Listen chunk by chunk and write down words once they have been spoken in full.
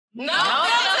No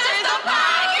Filters, the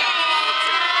podcast.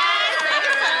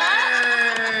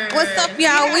 What's up,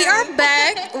 y'all? We are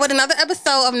back with another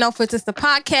episode of No Filters, the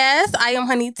podcast. I am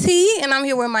Honey T, and I'm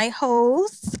here with my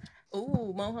host.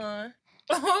 Ooh, Mohan.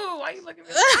 Oh, why you looking at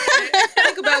me?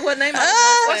 Think about what name I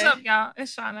was What's gonna say. up, y'all?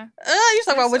 It's Shauna. You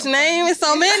talking about which name? It's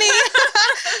so many.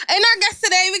 And our guest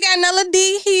today, we got Nella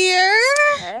D here.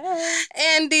 Hey.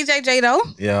 And DJ Jado.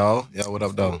 Yo, what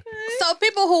up, though? So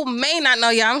people who may not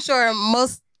know y'all, I'm sure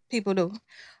most people do.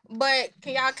 But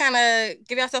can y'all kind of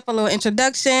give yourself a little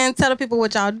introduction? Tell the people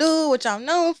what y'all do, what y'all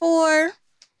known for.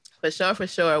 For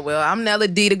sure. Well, I'm Nella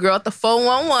D, the girl at the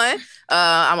 411.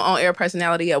 I'm on air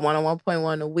personality at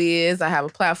 101.1 The Wiz. I have a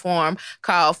platform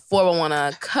called 411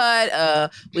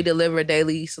 Uncut. We deliver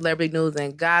daily celebrity news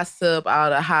and gossip, all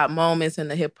the hot moments in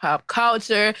the hip hop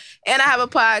culture. And I have a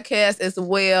podcast as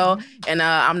well. And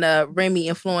I'm the Remy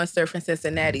influencer from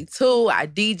Cincinnati too. I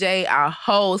DJ, I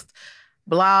host,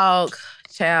 blog.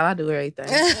 Child, I do everything.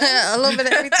 A little bit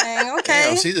of everything. Okay.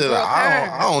 Damn, she just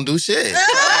I don't do shit.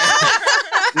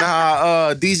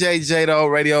 DJ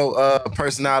Jado, radio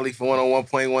personality for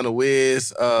 101.1 The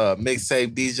Wiz,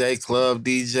 mixtape DJ, club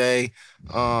DJ.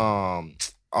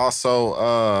 Also,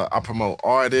 I promote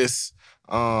artists.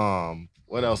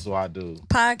 What else do I do?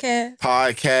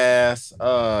 Podcast,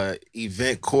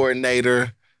 event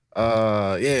coordinator.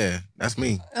 Yeah, that's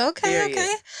me. Okay.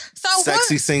 So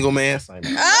Sexy what? single man. Oh, no, Go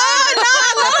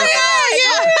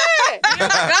ahead. No,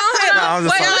 I'm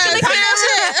just talking.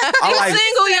 I like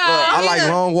single, y'all. I like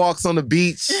long walks on the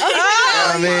beach. You know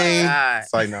what I mean? God.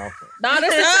 It's like, no. No,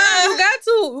 that's the time you got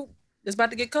to. It's about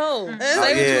to get cold. Say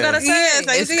what you gotta say. It's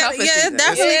cuffing it's season.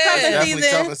 definitely Yeah. cuffing Definitely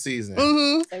season. cuffing season.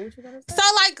 Mm-hmm. Say what you gotta say. So,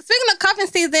 like, speaking of cuffing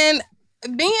season,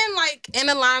 being, like, in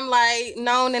the limelight,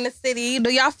 known in the city, do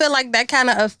y'all feel like that kind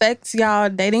of affects y'all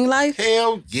dating life?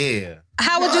 Hell yeah.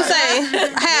 How would you say?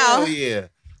 How? Hell yeah.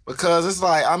 Because it's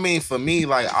like, I mean, for me,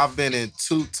 like, I've been in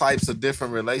two types of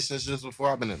different relationships before.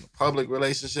 I've been in a public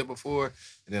relationship before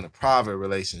and then a private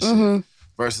relationship. Mm-hmm.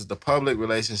 Versus the public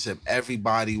relationship,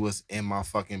 everybody was in my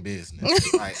fucking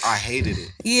business. Like, I hated it.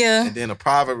 Yeah. And then a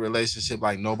private relationship,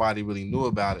 like, nobody really knew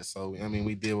about it. So, I mean,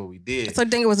 we did what we did. So, you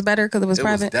think it was better because it was It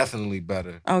private? was definitely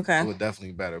better. Okay. It was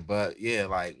definitely better. But yeah,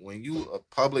 like when you a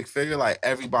public figure, like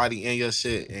everybody in your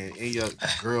shit and in your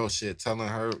girl shit telling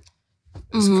her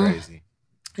it's crazy.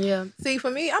 Yeah. See,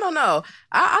 for me, I don't know.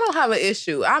 I don't have an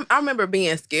issue. I remember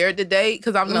being scared to date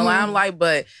because I'm in the limelight,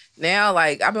 but now,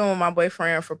 like, I've been with my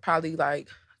boyfriend for probably like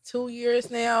 2 years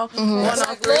now. That's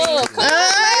On crazy.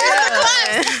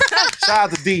 Shout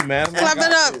out to D, man. Clap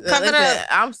it up. Clap it up.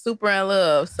 I'm super in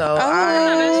love, so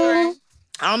Oh.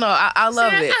 I don't know. I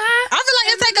love it. I feel like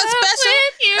it take a special.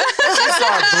 She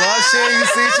start blushing. You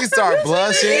see, she start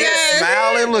blushing, Yes.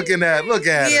 smiling, look at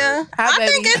her. Yeah. Hi, I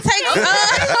think baby. it takes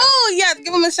yeah,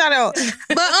 give him a shout out.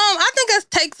 But I think it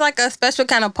takes like a special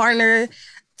kind of partner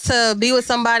to be with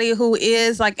somebody who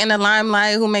is like in the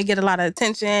limelight, who may get a lot of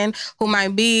attention, who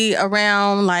might be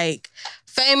around like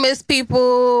famous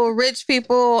people, rich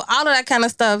people, all of that kind of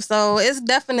stuff. So it's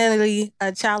definitely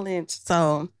a challenge.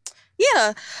 So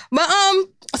yeah. But so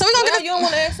we're gonna You don't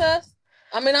want to ask us?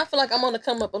 I mean, I feel like I'm on the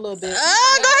come up a little bit. go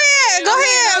ahead, Mo.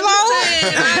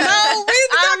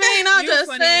 No, I'm just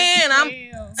saying. go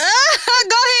ahead.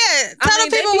 Tell the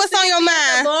people what's on your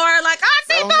mind. Lord, like, I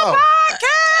see I don't the know. podcast.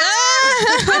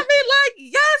 I be like,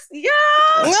 yes, yeah.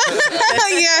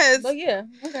 Yes. But yeah,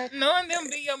 okay. Knowing them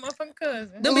be your motherfucking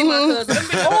cousin. Them be my cousin.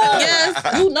 Yes.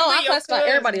 You know, I Be your classify cousin.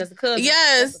 everybody as a cousin.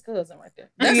 Yes. That's a cousin right there.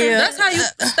 That's, Yeah. that's how you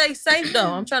stay safe,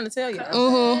 though. I'm trying to tell you.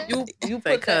 Mhm. You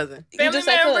Say put cousin. You Family just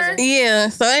say member? cousin. Yeah.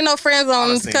 So ain't no friends on,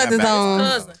 Honestly, that cousins back- on.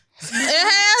 Cousin. It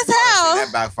has Honestly, how?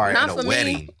 that backfired Not in for a me.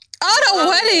 wedding. Oh, the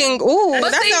wedding. Ooh,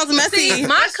 But that see- sounds messy. See,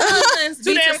 my cousins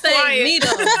Too be damn to save quiet. me,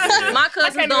 though. My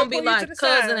cousins can't don't even be pull you to like the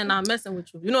cousin side. and not messing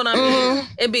with you. You know what I mean?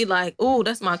 It be like, ooh,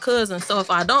 that's my cousin. So if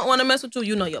I don't want to mess with you,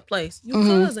 you know your place. You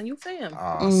cousin, you fam.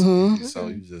 So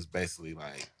you just basically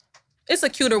like. It's a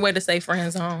cuter way to say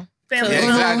friend zone. Family.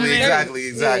 Yeah, zone.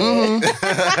 exactly.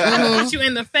 I put you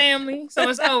in the family, so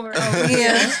it's over.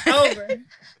 Yeah. It's over.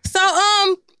 So,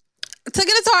 to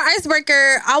get into our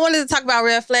icebreaker, I wanted to talk about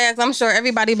red flags. I'm sure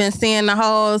everybody been seeing the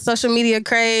whole social media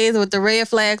craze with the red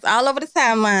flags all over the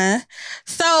timeline.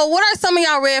 So, what are some of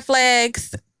y'all red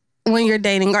flags when you're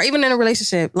dating or even in a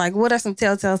relationship? Like, what are some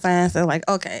telltale signs that like,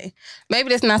 okay, maybe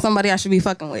that's not somebody I should be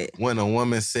fucking with? When a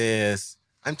woman says,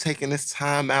 I'm taking this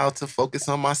time out to focus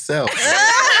on myself. Red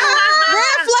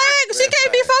flag? She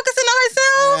can't be focusing on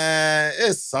herself? Man,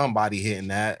 it's somebody hitting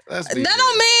that. Let's be That real.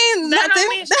 don't mean That nothing. don't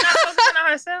mean she's not focusing on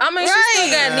herself. I mean, she still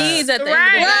got needs at the end of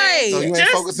the day. Right. So you ain't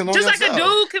focusing on just yourself. like a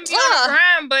dude can be on the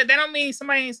grind, but that don't mean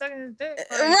somebody ain't sucking his dick.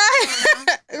 Right.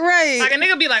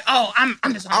 like, oh, I'm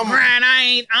just on the grind.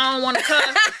 I don't want to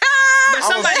cuss. But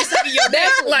somebody say to your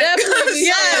dad, like, I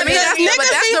mean,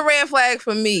 that's a red flag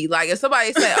for me. Like, if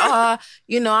somebody say,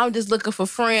 I'm just looking for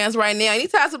friends right now.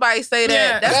 Anytime somebody say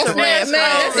that, that's a red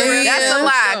flag. That's a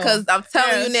lie, because I'm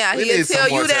telling you now, he'll tell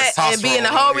you that and be in a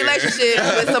whole relationship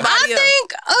with somebody else.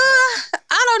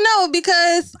 I don't know,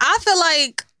 because I feel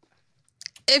like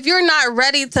if you're not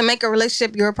ready to make a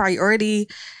relationship your priority,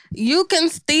 you can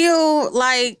still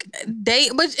like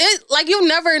date, but you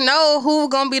never know who's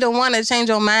gonna be the one to change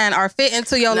your mind or fit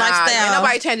into your lifestyle. Ain't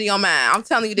nobody changing your mind. I'm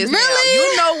telling you this now.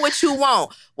 You know what you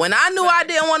want. When I knew I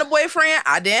didn't want a boyfriend,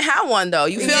 I didn't have one though.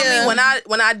 You feel me?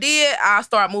 When I did, I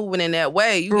start moving in that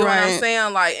way. You know what I'm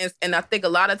saying? Like, and I think a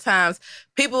lot of times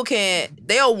people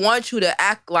they'll want you to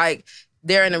act like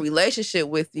they're in a relationship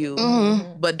with you,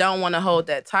 but don't want to hold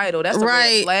that title. That's a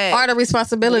red flag. Or the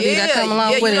responsibility that come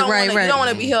along with it. Right. You don't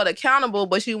want to be held accountable,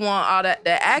 but you want all that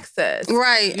access.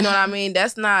 Right. You know what I mean?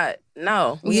 That's not,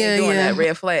 no. We ain't doing that.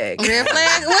 Red flag. Red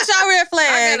flag? What's your red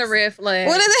flag? I got a red flag.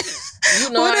 What is it?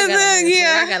 You know what I got a red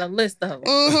flag. I got a list of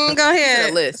them. Go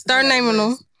ahead. List. Start naming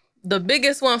them. The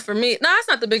biggest one for me, no, it's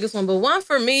not the biggest one, but one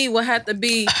for me would have to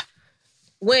be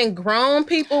when grown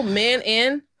people, men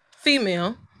and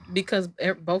female, because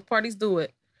both parties do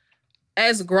it,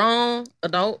 as grown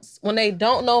adults, when they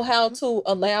don't know how to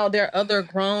allow their other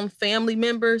grown family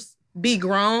members be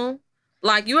grown.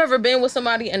 Like, you ever been with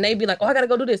somebody and they be like, oh, I gotta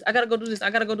go do this, I gotta go do this, I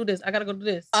gotta go do this, I gotta go do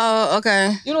this. Oh,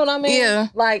 okay. You know what I mean? Yeah.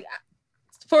 Like,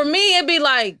 for me, it'd be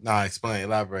like... Nah, explain,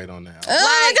 elaborate on that.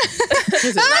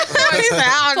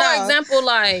 For example,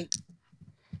 like,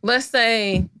 let's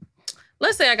say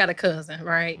I got a cousin,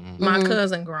 right? My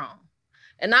cousin grown.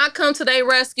 And I come to their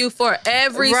rescue for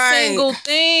every single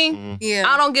thing. Yeah.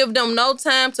 I don't give them no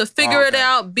time to figure it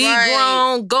out, be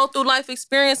grown, go through life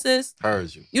experiences.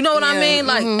 Heard you. You know what I mean?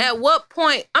 Like, at what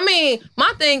point? I mean,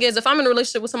 my thing is, if I'm in a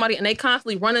relationship with somebody and they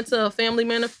constantly run into a family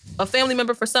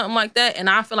member for something like that, and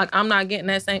I feel like I'm not getting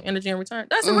that same energy in return,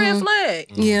 that's a red flag.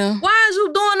 Yeah. Why is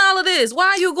you doing all of this? Why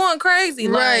are you going crazy?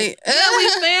 Right. Like, yeah, we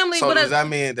family. So but does that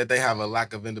mean that they have a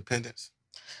lack of independence?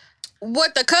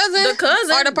 What, the cousin? The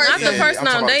cousin, or the person? not the person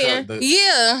I'm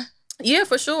dating. Yeah,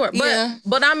 for sure.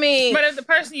 But I mean... But if the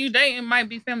person you dating might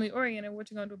be family-oriented,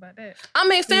 what you gonna do about that? I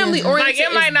mean, family-oriented like,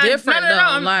 it might not, different,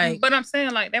 no, but I'm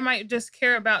saying, like, they might just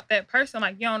care about that person.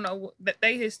 Like, you don't know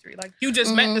their history. Like, you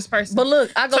just met this person. But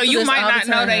look, I go so through you this might all not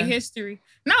the time. know their history.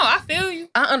 No, I feel you.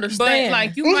 I understand. But,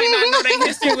 like, you might not know their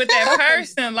history with that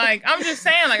person. Like, I'm just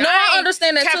saying, like, no, I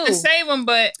understand that have too. to save them,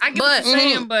 but I get what you're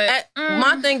saying, but...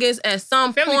 my thing is, at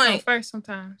some family point... comes first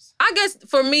sometimes. I guess,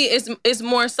 for me, it's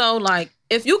more so, like,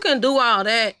 if you can do all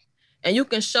that, and you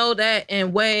can show that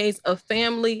in ways of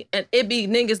family, and it be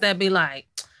niggas that be like,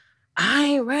 I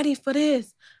ain't ready for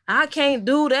this. I can't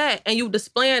do that. And you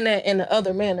displaying that in the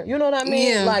other manner. You know what I mean?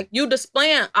 Yeah. Like, you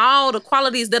displaying all the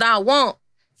qualities that I want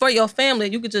for your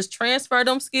family. You could just transfer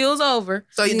them skills over.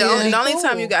 So the only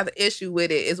time you got the issue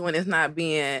with it is when it's not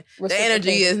being, the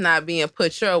energy is not being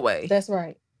put your way. That's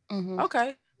right.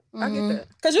 Okay. I get that.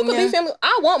 Because you could be family.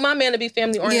 I want my man to be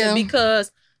family oriented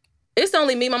because it's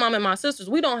only me, my mom, and my sisters.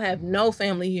 We don't have no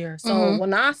family here. So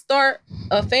when I start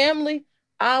a family,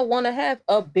 I want to have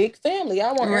a big family.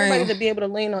 I want everybody to be able to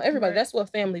lean on everybody. That's what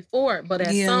family for. But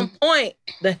at some point,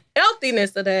 the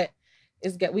healthiness of that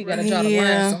is we got to draw the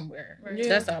line somewhere.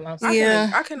 That's all I'm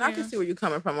saying. I can see where you're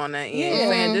coming from on that end. Yeah.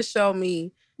 Man, just show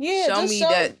me. Yeah, show me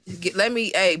that. Let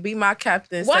me, be my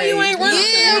captain. Why you ain't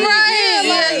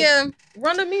running?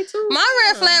 Run to me too. My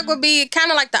red flag would be kind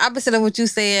of like the opposite of what you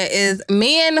said, is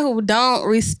men who don't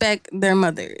respect their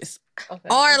mothers.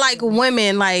 Or like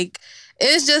women, like,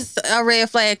 it's just a red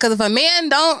flag. Because if a man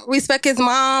don't respect his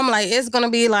mom, like, it's going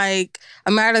to be like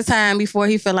a matter of time before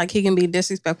he feel like he can be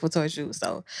disrespectful towards you.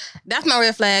 So that's my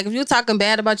red flag. If you talking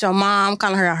bad about your mom,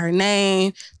 calling her out her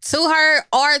name, to her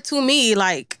or to me,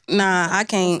 like, nah, I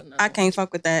can't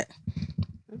fuck with that.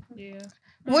 Yeah.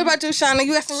 What about you, Shauna?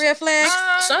 You got some red flags?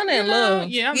 Shauna in love.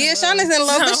 Yeah, Shauna's in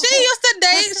love. But she used to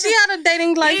date. She had a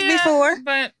dating life before.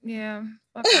 But,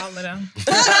 fuck all of them.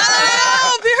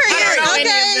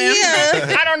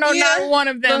 I don't know not one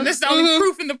of them. This is the only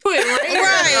proof in the pudding, right?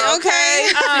 Right,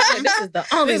 okay. This is the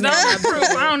only proof.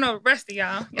 I don't know the rest of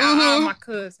y'all. Y'all all my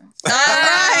cousins. All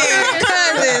right.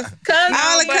 Cousins.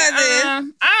 All the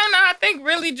cousins. I don't know. I think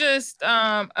really just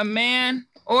a man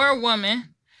or a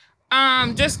woman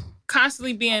just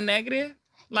constantly being negative.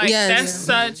 Like, that's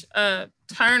such a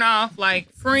turn off.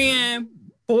 Like, friend,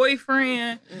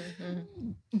 boyfriend,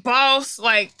 boss.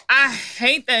 Like, I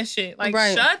hate that shit. Like,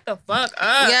 shut the fuck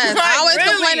up. Yes, like, always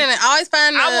complaining. Always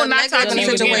find I will not talk to you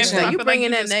situation. again. You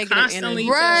bringing that negative constantly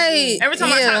energy. Right. Every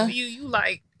time I talk to you, you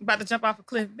like, about to jump off a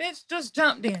cliff. Bitch, just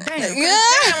jump then. Damn. Yeah.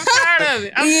 I'm tired of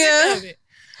it. I'm sick of it.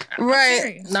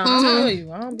 Right. No, I feel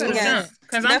you. I don't believe Yes. that.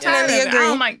 Because I'm Definitely tired of it. agree. I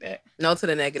don't like that. No to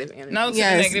the negative energy. No to the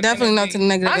Yes, negative definitely no energy. to the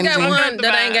negative I got energy. one The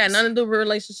that ain't got vibes. nothing to do with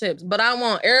relationships, but I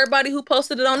want everybody who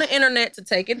posted it on the internet to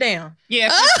take it down. Yeah,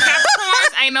 if it's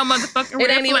Capricorns, ain't no motherfucking It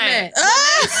red ain't even flag.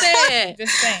 that. When they said,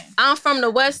 Just saying. I'm from the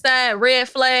west side, red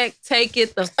flag, take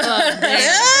it the fuck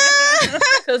down.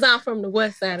 Because I'm from the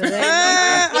west side. It ain't no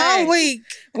red I'm flag. weak.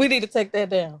 We need to take that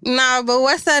down. Nah, but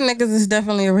West Side niggas is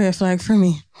definitely a red flag for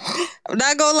me. I'm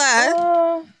not gonna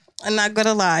lie. I'm not gonna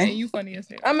Hey, lie. you funny as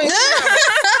hell. I mean,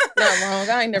 not wrong.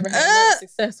 I ain't never had nothing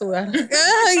successful out of it.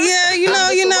 Yeah, you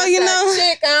know.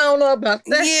 Chick, I don't know about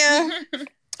that. Yeah.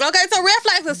 Okay, so red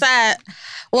flags aside,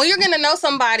 when you're getting to know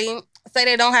somebody, say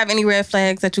they don't have any red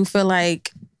flags that you feel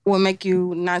like will make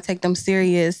you not take them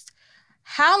serious,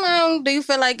 how long do you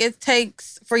feel like it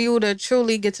takes for you to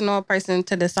truly get to know a person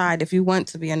to decide if you want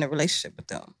to be in a relationship with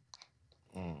them?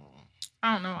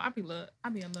 I don't know. I be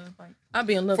in love like I'll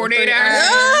be in love 48 with 3 hours.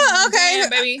 Oh, okay. Yeah,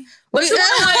 baby. But you know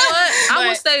what? I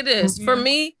will But- say this. For Yeah.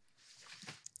 me,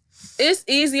 it's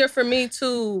easier for me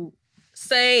to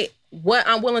say what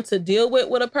I'm willing to deal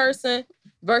with a person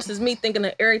versus me thinking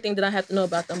of everything that I have to know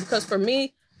about them. Because for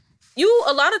me,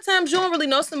 a lot of times you don't really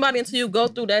know somebody until you go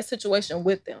through that situation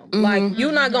with them. Like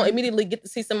you're not gonna immediately get to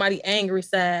see somebody angry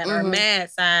side or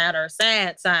mad side or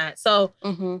sad side. So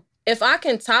if I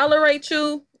can tolerate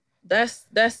you, that's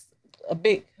a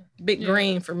big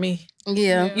green for me.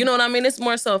 Yeah. You know what I mean? It's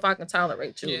more so if I can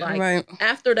tolerate you. Yeah. Like Right.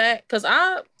 after that, because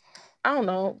I don't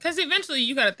know. Because eventually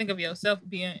you got to think of yourself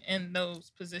being in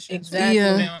those positions. Exactly.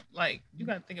 Yeah. Now, like, you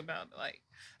got to think about, like,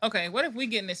 okay, what if we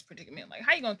get in this predicament? Like,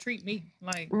 how you going to treat me?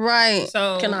 Like, Right.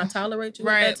 so. Can I tolerate you?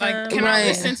 Right. At that time? Like, can Right. I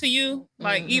listen to you?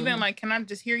 Like, even, like, can I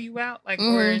just hear you out? Like,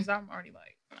 whereas I'm already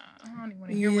like, nah, I don't even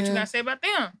want to hear what you Yeah. got to say about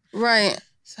them. Right.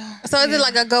 So So is it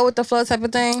like a go with the flow type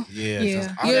of thing? Yeah. Yeah,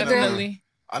 just- definitely.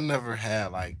 I never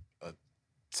had like a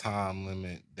time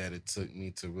limit that it took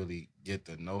me to really get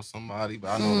to know somebody.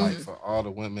 But I know like for all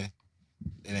the women,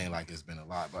 it ain't like it's been a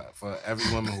lot. But for every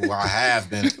woman who I have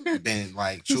been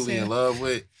like truly in love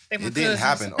with, They my it didn't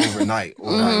cousins. happen overnight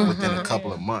or like within a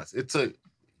couple of months. It took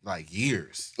like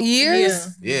years.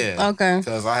 Years? Yeah. Okay.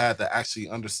 Because I had to actually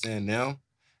understand them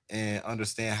and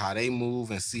understand how they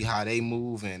move and see how they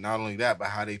move. And not only that, but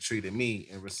how they treated me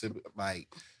and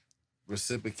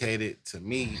reciprocated to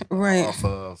me Right. off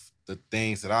of the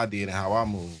things that I did and how I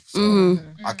moved. So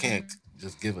I can't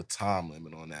just give a time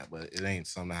limit on that, but it ain't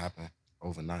something that happened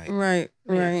overnight. Right.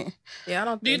 Right. Yeah, I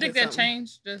don't. Do you think it's that something-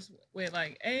 changed just with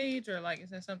like age, or like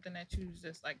is that something that you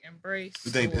just like embrace?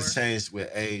 You think or, this changed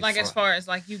with age? like as far as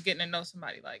like you getting to know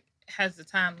somebody, like has the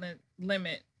time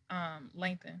limit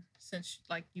lengthened since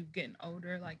like you getting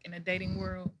older, like in a dating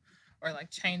world, or like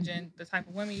changing the type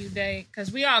of women you date?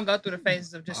 Because we all go through the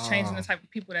phases of just changing the type of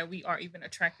people that we are even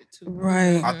attracted to.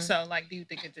 Right. So like, do you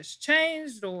think it just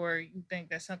changed, or you think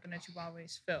that's something that you've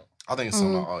always felt? I think it's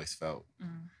something I always felt.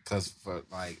 Because for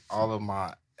like all of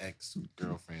my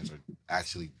ex-girlfriends are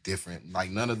actually different.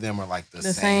 Like none of them are like the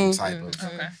same type of.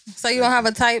 Okay. So you don't have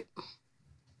a type?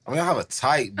 I mean, I have a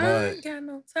type, I but ain't got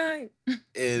no type.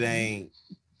 it ain't.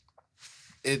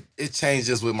 It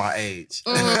changes with my age.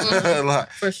 Like,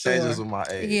 For sure. changes with my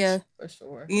age. Yeah. For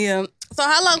sure. Yeah. So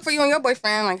how long for you and your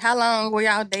boyfriend? Like how long were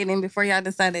y'all dating before y'all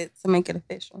decided to make it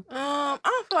official? I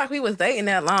don't feel like we was dating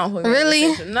that long. before we Really?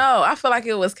 was official. No, I feel like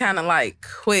it was kind of like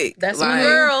quick. That's like, my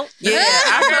girl. Yeah,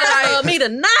 I feel like me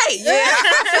tonight. Yeah,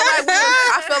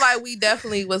 I feel like we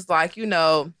definitely was like, you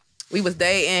know, we was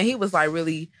dating. He was like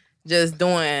really just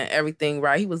doing everything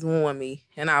right. He was wooing me,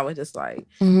 and I was just like,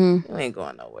 you ain't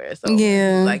going nowhere. So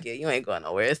Yeah. like, yeah, you ain't going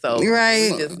nowhere. So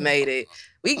Right. we just made it.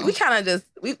 We kind of just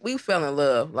we fell in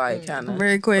love like kind of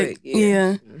Very quick.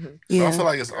 Yeah. Yeah. So I feel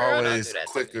like it's don't always do that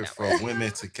to me quicker no for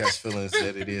women to catch feelings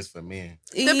than it is for men.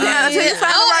 Yeah. until you find the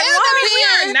right I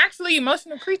mean, we are naturally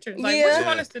emotional creatures. Like, what Yeah. you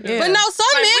want us to do? Yeah. But no, some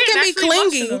Like, men we're can be naturally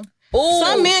clingy. emotional.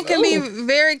 Some men can be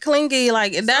very clingy.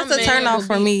 Like that's Some a turn men off will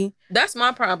for be- me. That's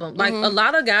my problem. Like a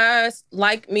lot of guys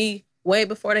like me way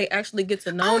before they actually get to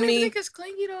I know don't even me. think it's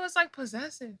clingy though. It's like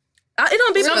possessive. It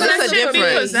don't be Some of It's that a shit be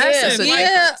difference. possessive. Yeah, Like,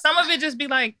 yeah. some of it just be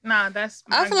like, nah, that's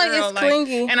my I feel like girl, it's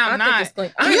clingy. and I'm I not.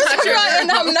 think it's clingy. You not your right,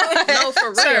 and I'm not. No,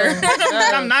 for Sir,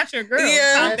 real. I'm not your girl.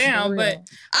 Yeah. Calm That's down. real. But I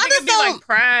I think just it'd be don't. like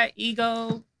pride,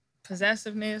 ego,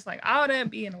 possessiveness, like all that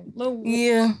be in a little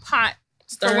Yeah. pot.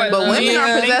 Stirring what it But up. women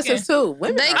Yeah. are possessive too.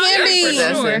 Women They are can very be.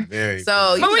 possessive. Very.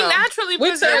 So But you we know, naturally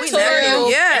We possessive. territorial.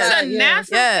 Yes. It's a Yeah.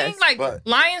 natural Yes. thing. Like But-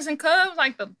 lions and cubs,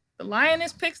 like the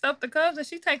lioness picks up the cubs and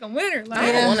she take them with her. Like, I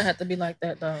Yeah. don't want to have to be like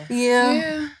that though. Yeah.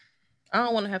 yeah. I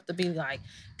don't want to have to be like,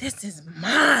 this is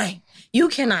mine. You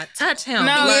cannot touch him.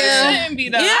 No, it shouldn't be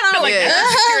though. I feel like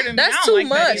that's too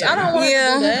much. I don't want to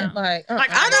do that. Like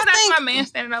I know that's my man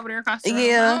standing over there across the room.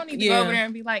 I don't need to go over there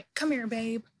and be like, come here,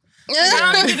 babe.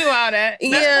 I don't need to do all that.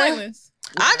 That's pointless.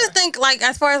 I just think, like,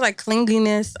 as far as like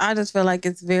clinginess, I just feel like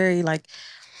it's very like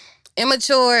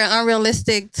immature and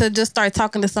unrealistic to just start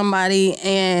talking to somebody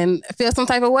and feel some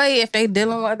type of way if they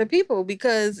dealing with other people,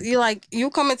 because you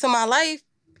come into my life,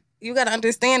 you got to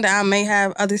understand that I may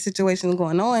have other situations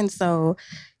going on, so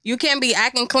you can't be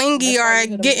acting clingy or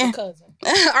getting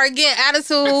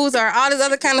attitudes or all this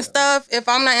other kind of stuff if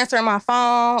I'm not answering my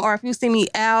phone or if you see me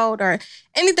out or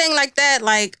anything like that.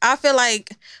 Like, I feel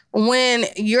like when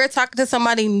you're talking to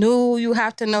somebody new, you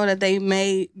have to know that they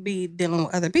may be dealing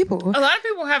with other people. A lot of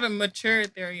people haven't matured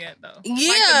there yet, though. Yeah,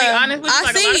 like, to be honest with you, I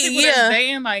like, see. A lot of people that's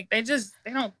dating, like they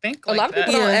don't think. A lot of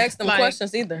people don't ask them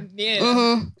questions either.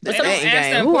 Yeah, It's an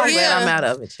game. Ooh, I'm glad I'm out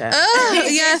of it, child.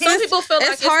 Yeah, some people feel like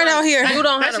it's hard out here. You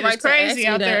don't have the right to crazy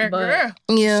ask out me there, that,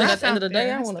 girl. Yeah. At the end of the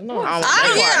day, I want to know. I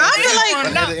feel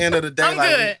like at the end of the day, I'm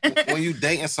like when you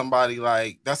dating somebody,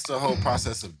 like that's the whole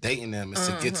process of dating them is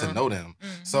to get to know them.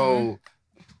 So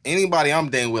anybody I'm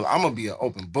dating with, I'm gonna be an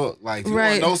open book. Like if you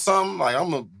want to know something, like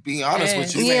I'm gonna be honest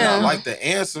with you. Yeah. I like the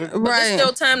answer. But there's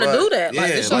still time to do that. Yeah,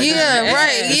 This is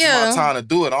my time to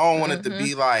do it. I don't want it to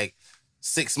be like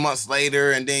 6 months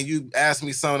later and then you ask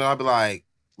me something and I'll be like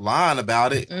lying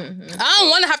about it. I don't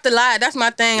want to have to lie. That's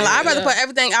my thing. Like, I'd rather put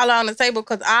everything out on the table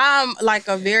because I'm like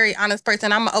a very honest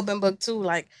person. I'm an open book too.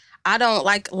 Like, I don't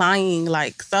like lying.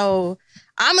 Like, so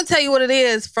I'm gonna tell you what it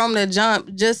is from the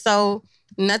jump, just so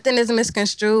nothing is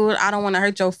misconstrued. I don't want to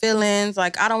hurt your feelings.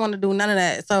 Like, I don't want to do none of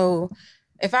that. So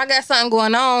if I got something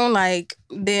going on, like,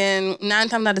 then 9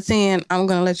 times out of 10, I'm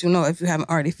gonna let you know if you haven't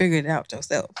already figured it out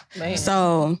yourself. Man.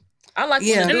 So I like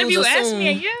when and if you ask me,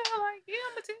 I'm gonna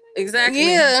tell you.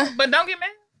 Exactly. Yeah. But don't get mad.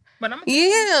 But I'm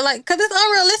gonna like, because it's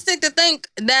unrealistic to think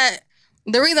that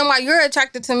the reason why you're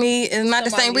attracted to me is not the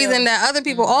same reason that other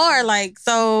people are. Like,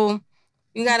 so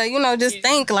you gotta, just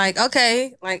think like,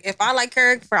 okay, like if I like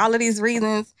her for all of these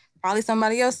reasons, probably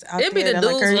somebody else out It'd be there the that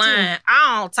dude's like her line. too.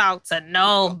 I don't talk to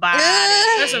nobody.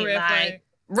 That's a red flag.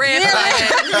 Red flag.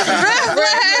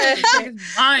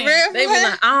 They be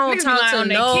like, I don't talk to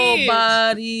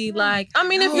nobody. Like, I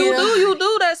mean, if you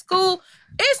do, that's cool.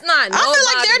 It's not. I feel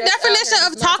like their definition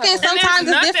of talking sometimes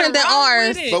is different than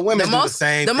ours. But women do the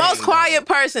same thing. The most quiet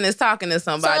person is talking to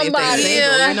somebody. If they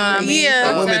single, you know what I mean?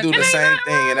 Yeah. But women do the same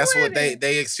thing, and that's what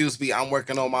they excuse me. I'm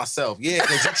working on myself. Yeah,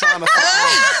 because you're trying to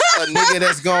find a nigga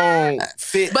that's gonna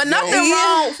fit. But nothing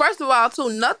wrong. First of all, too,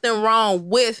 nothing wrong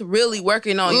with really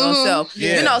working on yourself.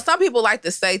 Yeah. You know, some people like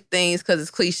to say things because it's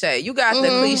cliche. You got the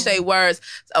cliche words.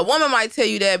 A woman might tell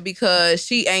you that because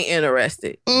she ain't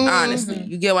interested. Honestly,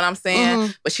 you get what I'm saying?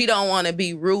 But she don't want to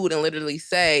be rude and literally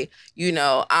say,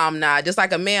 I'm not. Just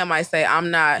like a man might say, I'm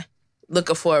not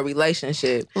looking for a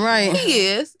relationship. Right. He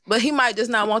is, but he might just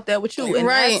not want that with you. And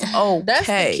that's okay. That's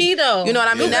the key, though. You know what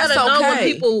I mean? You That's gotta okay. know when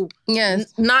people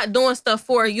not doing stuff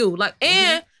for you. Like,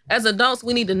 and as adults,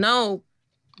 we need to know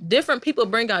different people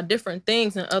bring out different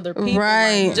things in other people.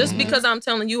 Right. Like, just because I'm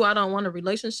telling you I don't want a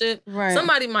relationship,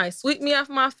 somebody might sweep me off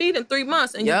my feet in 3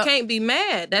 months and you can't be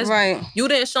mad. That's you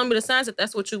didn't show me the signs that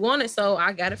that's what you wanted, so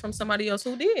I got it from somebody else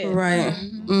who did. Right.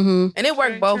 And it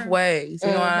worked both ways. You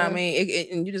know what I mean?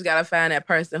 And you just got to find that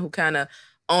person who kind of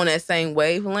on that same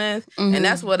wavelength. And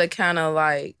that's what it kind of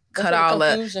like cut all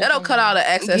the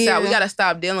excess out. We got to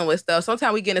stop dealing with stuff.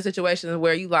 Sometimes we get in situations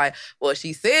where you like, well,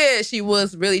 she said she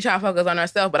was really trying to focus on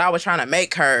herself, but I was trying to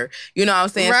make her, you know what I'm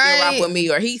saying, still rock with me.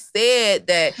 Or he said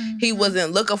that he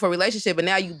wasn't looking for a relationship, but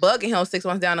now you bugging him 6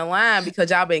 months down the line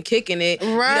because y'all been kicking it.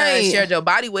 You done shared your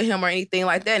body with him or anything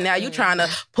like that. Now you trying to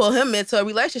pull him into a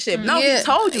relationship. No, he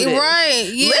told you that.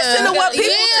 Listen to what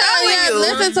people telling you.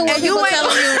 Listen to what and people you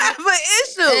telling you. have an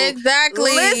issue.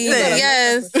 Exactly. Listen.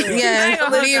 Yes.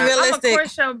 Realistic. I'm a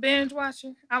course show binge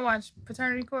watcher. I watch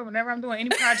Paternity Court whenever I'm doing any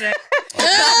project.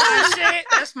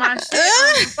 That's my shit.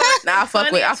 Nah, I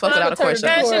fuck with all the course shows.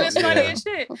 That shit is funny as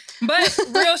shit. But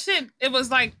real shit, it was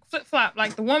like flip flop.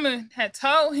 Like the woman had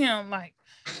told him, like,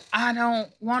 I don't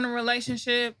want a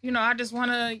relationship. I just want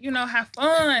to, have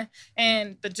fun.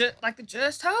 And the judge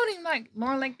told him, like,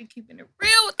 Lauren Lake be keeping it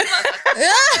real with the motherfucker.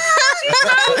 She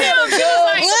told him, she was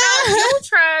like, no, you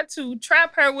tried to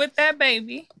trap her with that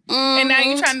baby, and now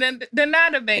you trying to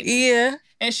deny the baby. Yeah.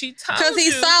 And she told you. Because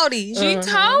he's Saudi. She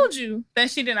told you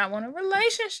that she did not want a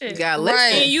relationship. You gotta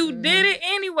listen. And you did it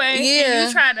anyway. Yeah. And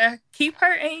you tried to keep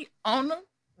her on the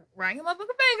riding your motherfucking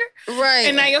finger. Right.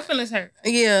 And now your feelings hurt.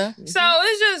 Yeah. So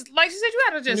it's just, like you said, you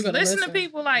gotta just listen to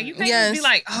people. Like, you can't just be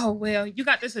like, oh, well, you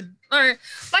got this. Or,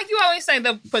 like you always say,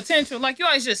 the potential. Like, you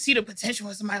always just see the potential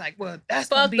in somebody like, well, that's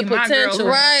gonna be my potential. girl.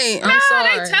 Right. No, I'm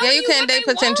sorry. they tell you can't date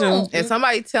potential. And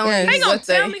somebody telling Yes. you They gonna what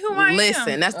tell they me who I am.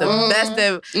 listen. That's the best.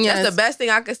 That's the best thing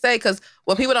I could say. Because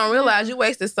what people don't realize, you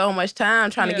wasted so much time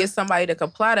trying to get somebody to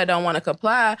comply that don't want to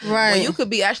comply. Right. When you could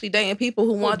be actually dating people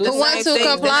who want the Who want same to things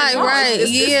comply, that you want. right.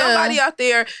 It's somebody out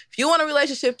there, if you want a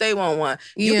relationship, they want one.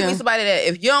 You can be somebody that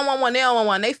if you don't want one, they don't want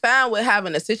one. They fine with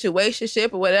having a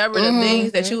situationship or whatever, the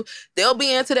things that they'll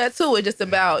be into that too. It's just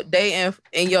about dating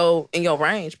in your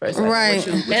range, per se. Right.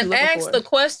 And ask the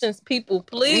questions, people,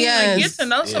 please. Yes. Get to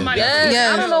know somebody.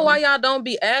 Yes. I don't know why y'all don't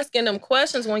be asking them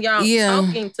questions when y'all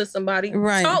talking to somebody.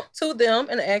 Right. Talk to them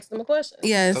and ask them a question.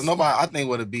 Yes. Because nobody, I think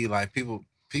what it'd be like, people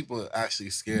actually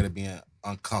scared of being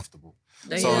uncomfortable.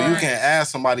 They So are. you can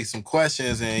ask somebody some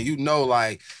questions and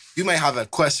like, you may have a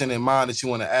question in mind that you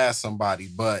want to ask somebody,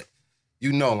 but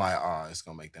like, oh, it's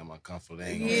going to make them uncomfortable.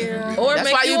 They ain't gonna Or that's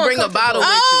make why you bring a bottle with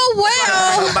you. Oh,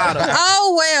 well.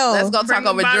 Oh, well. Let's go talk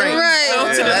over drinks. Right. Go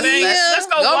to the bank. Let's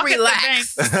go walk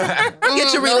relax. at the bank.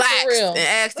 Get you relaxed real. and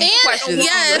ask these questions.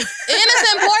 Yes. And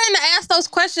it's important to ask those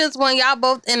questions when y'all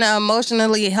both in an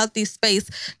emotionally healthy space.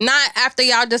 Not after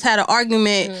y'all just had an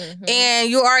argument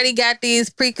and you already got these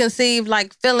preconceived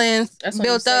like feelings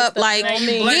built up. Like, and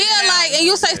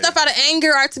you say stuff out of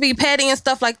anger or to be petty and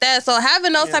stuff like that. So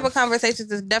having those type of conversations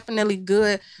is definitely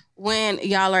good when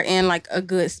y'all are in like a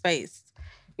good space.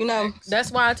 You know?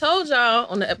 That's why I told y'all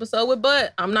on the episode with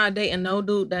Bud, I'm not dating no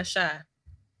dude that's shy.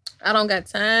 I don't got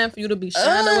time for you to be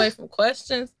shying away from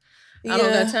questions. I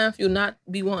don't got time for you not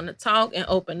be wanting to talk and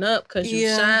open up because you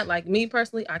shy. Like me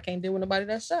personally, I can't deal with nobody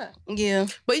that's shy. Yeah.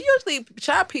 But usually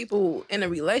shy people in a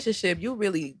relationship,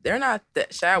 they're not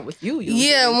that shy with you usually.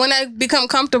 Yeah, when they become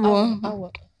comfortable. I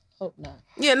would hope not.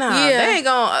 Yeah, they ain't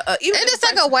gonna even it just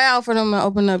take a while for them to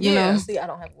open up, you know. See, I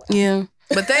don't have a while. Yeah.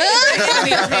 But they gonna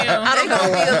be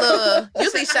a little.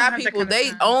 Usually, shy people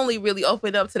they only really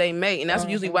open up to their mate, and that's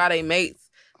usually why they mates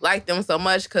like them so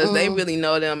much because they really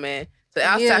know them. And the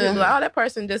outside people like, oh, that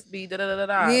person just be da da da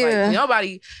da. Yeah.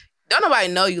 Like, don't nobody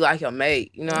know you like your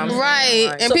mate. You know what I'm saying? Right,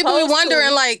 Like, and people be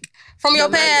wondering like from your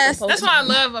past. That's why I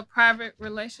love a private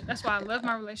relationship. That's why I love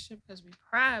my relationship because we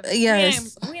private.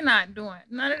 Yes. We not doing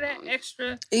none of that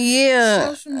extra.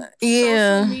 Yeah.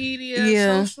 Social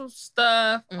media, social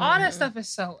stuff. All that stuff is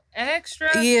so extra.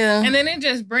 Yeah. And then it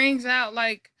just brings out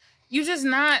like you just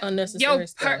not unnecessary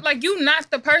stuff. like you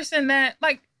not the person that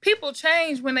like people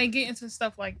change when they get into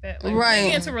stuff like that. Like, right. When they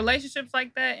get into relationships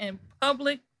like that and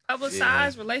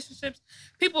publicized relationships,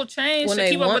 people change when to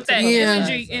keep up with that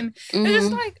energy. And it's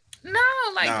just like, no,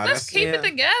 like let's keep it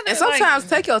together. And sometimes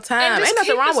take your time. Ain't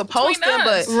nothing wrong with posting,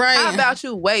 but how about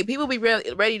you wait? People be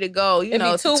ready to go, you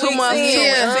know, 2 months, 2 months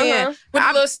in. With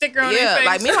a little sticker on their face.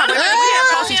 Like me and my boyfriend, we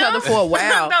didn't post each other for a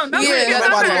while. Nobody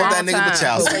want that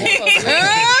nigga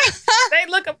but They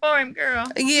looking for him, girl.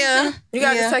 Yeah. You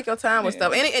gotta take your time with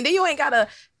stuff. And then you ain't gotta,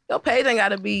 your page ain't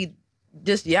gotta be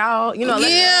just y'all, you know. But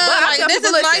I tell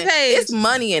people, listen, my page. It's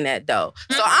money in that though.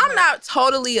 So I'm not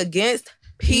totally against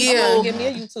people. Give me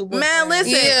a YouTube. Man,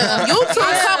 listen,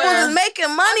 YouTube couples is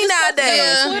making money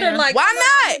nowadays. Twitter, like,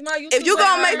 why not? If you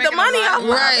gonna make the money off of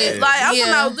it. Like I'm talking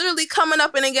about literally coming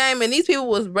up in the game, and these people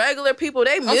was regular people.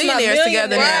 They millionaires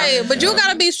together now. Right, but you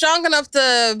gotta be strong enough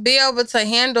to be able to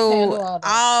handle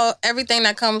everything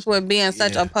that comes with being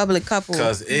such a public couple.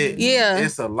 Because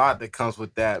it's a lot that comes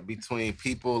with that between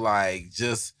people like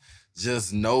just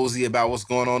nosy about what's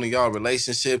going on in y'all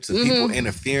relationship to people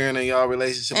interfering in y'all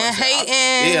relationship and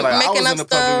hating. I was in a stuff.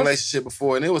 public relationship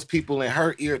before, and it was people in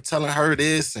her ear telling her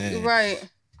this, and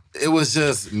it was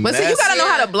just. But messy. see, you gotta know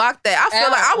how to block that. I feel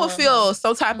like I would feel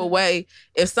some type of way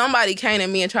if somebody came to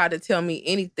me and tried to tell me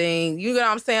anything. You know what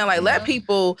I'm saying? Like let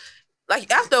people.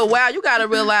 Like after a while, you gotta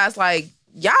realize like.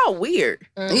 Y'all weird.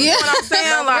 You know what I'm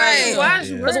saying? Like,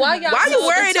 why you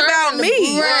worried about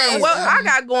me? Right. What I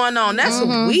got going on? That's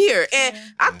weird. And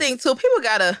I think too, people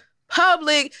gotta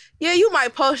public. Yeah, you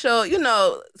might post your,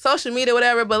 social media,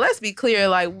 whatever. But let's be clear.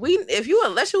 Like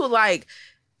unless you were like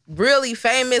really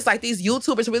famous, like these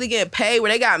YouTubers really getting paid, where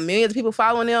they got millions of people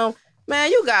following them.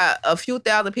 Man, you got a few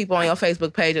thousand people on your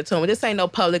Facebook page or two. This ain't no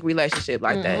public relationship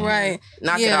like that. Right.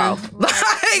 Knock it off. Like,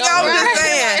 I'm just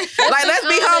saying. Like, let's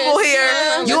be humble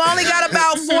here. You only got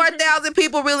about 4,000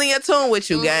 people really in tune with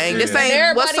you, gang. This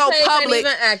ain't what's so public.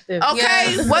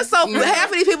 Okay? What's so half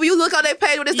of these people, you look on their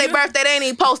page when it's their birthday, they ain't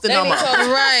even posting no more.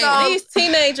 Right. So, these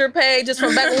teenager pages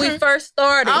from back when we first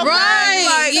started. Right.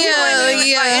 Like,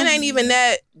 it ain't even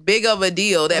that big of a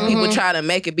deal that people try to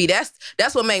make it be. That's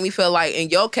what made me feel like in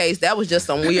your case that was just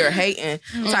some weird hating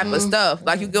type of stuff.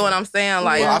 Like, you get what I'm saying?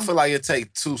 Like, well, I feel like it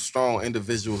takes two strong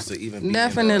individuals to even be in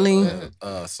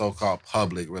a so-called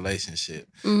public relationship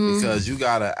because you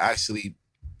gotta actually.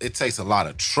 It takes a lot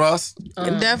of trust.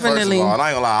 Definitely. First of all, and I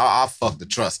ain't gonna lie, I'll fuck the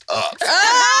trust up.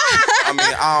 I mean,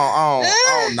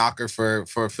 I don't knock her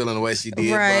for feeling the way she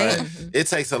did, but it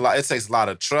takes a lot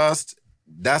of trust.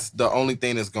 That's the only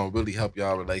thing that's gonna really help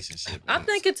y'all relationship. I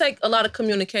think it takes a lot of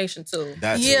communication too.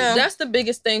 That's the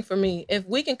biggest thing for me. If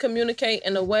we can communicate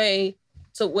in a way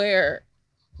to where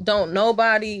don't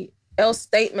nobody else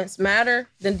statements matter,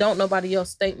 then don't nobody else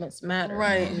statements matter.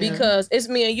 Right. Because it's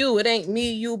me and you. It ain't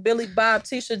me, you, Billy, Bob,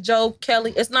 Tisha, Joe,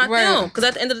 Kelly. It's not them. Because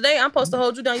at the end of the day, I'm supposed to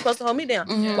hold you down. You're supposed to hold me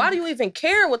down. Why do you even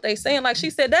care what they saying? Like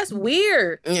she said, that's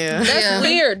weird. Yeah. That's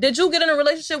weird. Did you get in a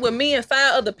relationship with me and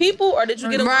 5 other people, or did you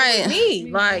get in one with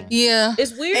me? Like,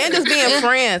 it's weird. And just being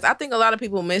friends. I think a lot of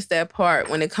people miss that part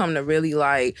when it come to really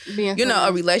like, being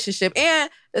a relationship. And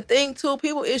the thing too,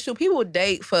 people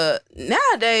date for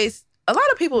nowadays. A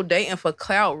lot of people dating for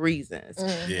clout reasons.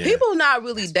 People not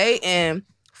really dating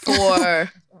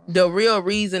for the real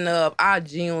reason of I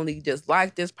genuinely just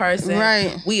like this person.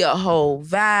 Right. We a whole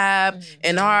vibe.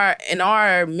 In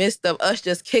our midst of us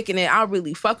just kicking it, I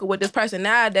really fucking with this person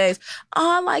nowadays.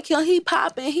 Oh, I like him, he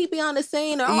popping, he be on the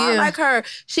scene. Or I like her,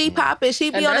 she popping,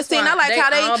 she be on the scene. I like how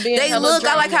they look,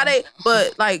 I like how they,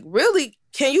 but like really,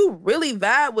 can you really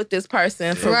vibe with this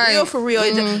person for real?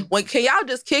 When can y'all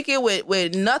just kick it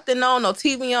with nothing on, no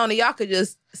TV on, and y'all could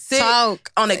just sit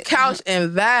on the couch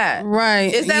and vibe?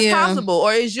 Right. Is that possible?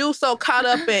 Or is you so caught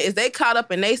up is they caught up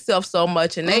in they self so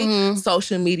much in they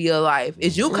social media life?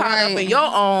 Is you caught up in your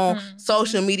own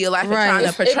social media life and trying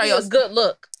to portray a good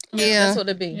look? Yeah, that's what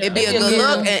it be. It be a good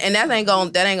look, and that ain't gonna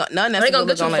nothing that's gonna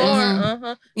get you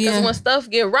far. Because when stuff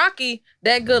get rocky,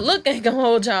 that good look ain't gonna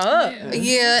hold y'all up.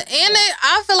 Yeah, and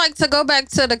I feel like to go back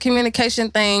to the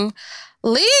communication thing,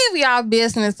 leave y'all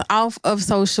business off of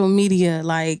social media.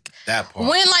 Like that part.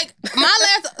 When like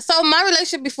my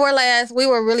relationship before last, we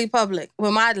were really public.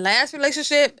 With my last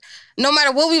relationship, no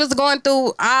matter what we was going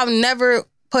through, I've never.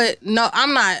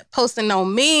 I'm not posting no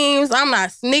memes. I'm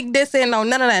not sneak dissing,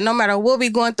 none of that, no matter what we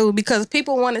going through, because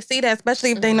people want to see that,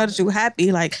 especially if they know that you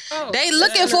happy. Like, they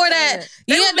looking for that.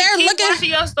 They're looking watching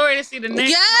your story to see the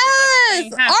next.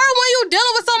 Yes. Or when you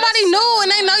dealing with somebody new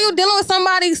and they know you dealing with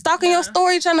somebody stalking your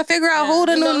story, trying to figure out who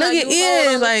the new nigga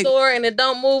is. Like, story and it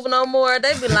don't move no more.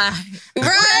 They be like,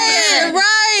 right.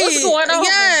 What's going on?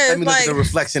 Yes. Let me look at the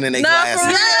reflection in their glasses.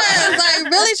 Yes. Like,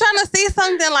 really trying to see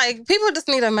something. Like, people just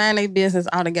need to mind their business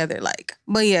together. Like,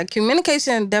 but yeah,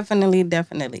 communication definitely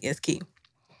is key.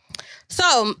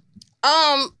 So,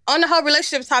 on the whole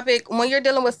relationship topic, when you're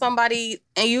dealing with somebody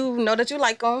and you know that you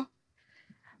like them,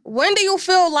 when do you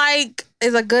feel like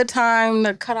is a good time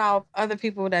to cut off other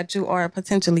people that you are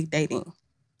potentially dating?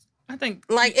 I think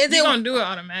you're gonna do it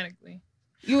automatically.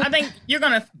 I think you're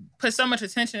gonna put so much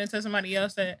attention into somebody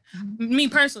else that me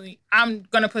personally, I'm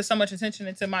gonna put so much attention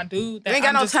into my dude that you ain't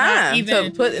got no time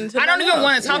to put into. I don't even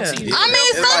want to talk to you. I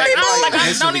mean, some people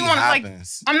I don't even want to like.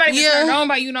 I'm not even turned on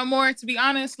by you no more, to be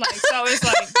honest. Like, so it's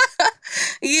like,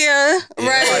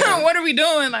 right. Like, what are we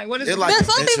doing? Like, what is it? Like,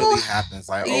 eventually happens.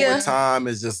 Like over time,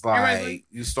 it's just like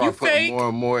you start putting more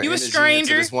and more energy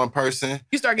into this one person.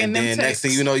 You start getting them texts. Next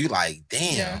thing you know, you like,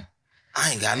 damn. Yeah.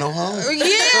 I ain't got no home. But I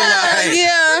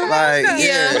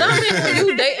mean, when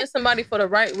you dating somebody for the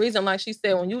right reason, like she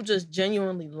said, when you just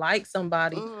genuinely like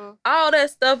somebody, all that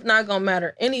stuff not gonna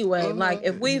matter anyway. Like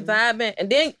if we vibing, and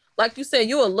then like you said,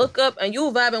 you will look up and you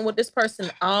vibing with this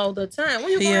person all the time.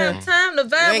 When you gonna have time to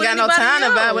vibe? You ain't got no time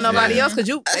to vibe with nobody else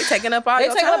because they taking up all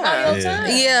your time.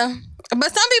 Yeah,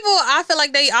 but some people, I feel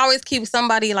like they always keep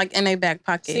somebody like in their back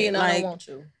pocket. See, and like, I don't want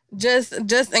you. Just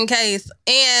in case.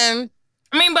 And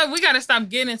I mean, but we gotta stop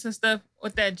getting into stuff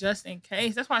with that just in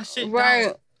case. That's why shit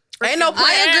right. Ain't no plan.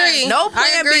 I agree. No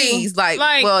plan B's. Like,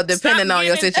 well, depending on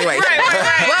your situation. Right.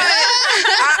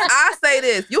 But I say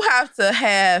this: you have to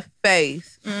have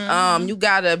faith. You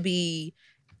gotta be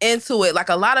into it. Like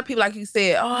a lot of people, like you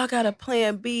said, oh, I got a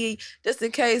plan B just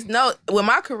in case. No, with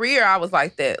my career, I was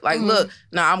like that. Like, look,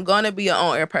 no, I'm gonna be an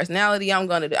on-air personality. I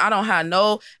don't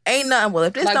have ain't nothing. Well,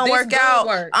 if this don't work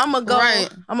out, I'm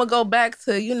gonna go back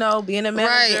to, being a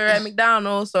manager at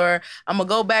McDonald's, or I'm gonna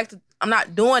go back to, I'm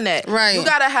not doing that. Right. You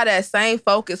gotta have that same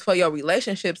focus for your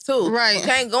relationships too. Right. You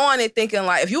can't go on it thinking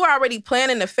like, if you already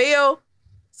planning to fail,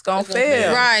 it's gonna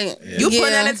fail. Right. Yeah. You put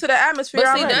that into the atmosphere.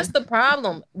 But see, that's the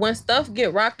problem. When stuff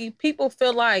get rocky, people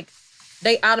feel like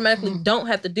they automatically don't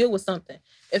have to deal with something.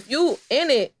 If you in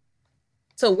it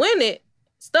to win it,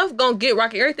 stuff gonna get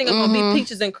rocky. Everything is gonna be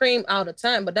peaches and cream all the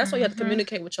time. But that's why you have to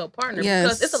communicate with your partner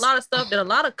because it's a lot of stuff that a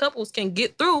lot of couples can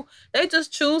get through. They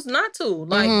just choose not to.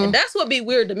 Like, and that's what be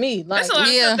weird to me. Like, there's a lot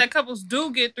of stuff that couples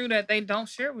do get through that they don't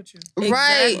share with you.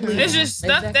 Right. It's just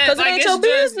stuff that because like it ain't it's your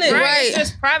business. just, Right. It's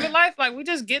just private life. Like we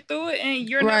just get through it, and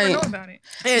you'll never know about it.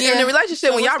 And in the relationship,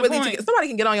 So when y'all what's the really point? somebody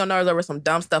can get on your nerves over some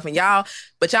dumb stuff, and y'all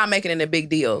making it a big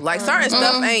deal. Like certain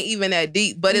stuff ain't even that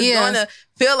deep, but it's gonna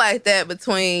feel like that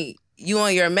between you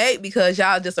and your mate because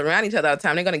y'all just around each other all the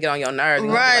time. They're gonna get on your nerves.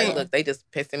 And Right. Like, look, they just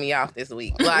pissing me off this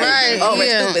week. Like,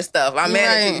 stupid stuff. I'm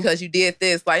mad at you because you did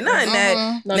this. Like, nothing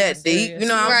that deep. You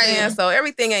know what I'm saying? So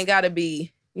everything ain't gotta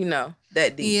be,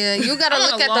 that deep. Yeah, you gotta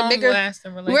look at the bigger.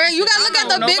 Right, you gotta look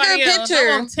at the bigger picture.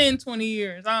 I want 10, 20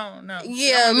 years. I don't know.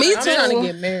 Yeah, me I'm too. trying to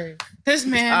get married. This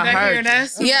man back here,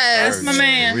 that's my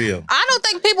man. Real. I don't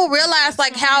think people realize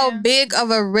like how big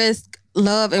of a risk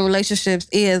love and relationships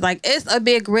is. Like it's a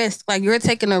big risk. Like you're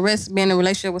taking a risk being in a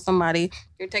relationship with somebody.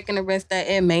 You're taking a risk that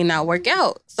it may not work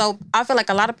out. So I feel like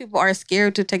a lot of people are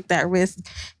scared to take that risk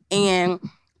and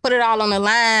put it all on the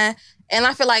line. And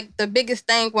I feel like the biggest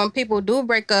thing when people do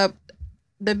break up,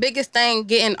 the biggest thing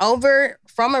getting over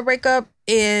from a breakup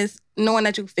is knowing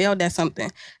that you failed at something.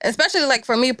 Especially like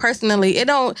for me personally, it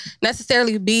don't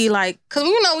necessarily be like, cause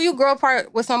when you grow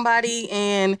apart with somebody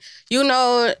and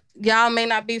y'all may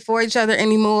not be for each other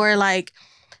anymore. Like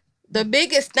the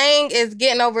biggest thing is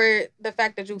getting over the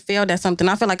fact that you failed at something.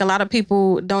 I feel like a lot of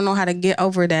people don't know how to get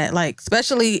over that. Like,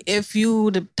 especially if you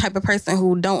the type of person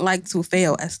who don't like to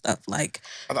fail at stuff. Like,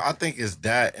 I think it's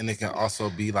that, and it can also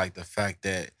be like the fact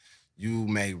that you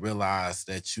may realize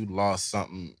that you lost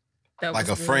something. Like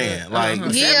a friend. Like,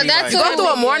 that's go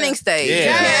through a mourning stage.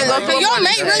 Your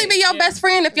mate really be your best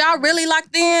friend if y'all really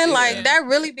locked in. Like, that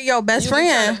really be your best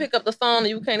friend. Pick up the phone and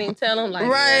you can't even tell them. Like,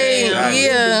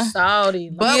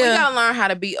 Saudi. But we gotta learn how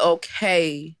to be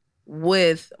okay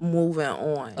with moving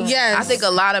on. Yes. I think a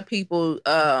lot of people,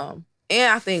 and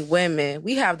I think women,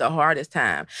 we have the hardest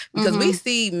time because we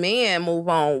see men move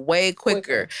on way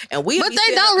quicker, and But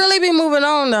they don't really be moving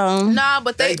on though. Nah,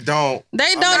 but they don't.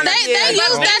 They don't. They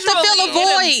use that to fill a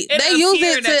void. They use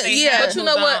it to But you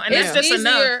know what? And that's just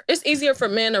enough. It's easier for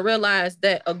men to realize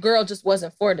that a girl just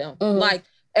wasn't for them. Like.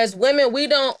 As women,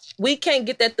 we can't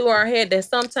get that through our head that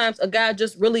sometimes a guy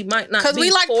just really might not be because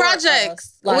we like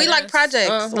projects. Like, we like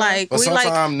projects. Like, but we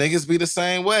sometimes niggas be the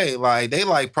same way. Like they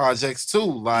like projects too.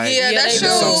 Like that's true.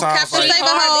 Captain like, Save a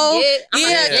Hole.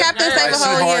 Captain Save a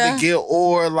Hole. She hard to get,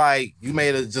 or like you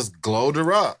made her just glowed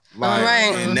her up. Like,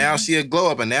 and now she a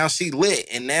glow up, and now she lit,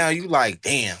 and now you like,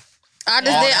 damn. I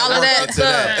just did all of that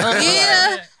stuff.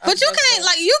 Yeah. But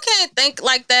you can't think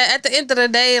like that. At the end of the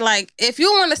day, like if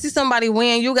you want to see somebody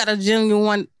win, you gotta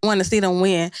genuinely want to see them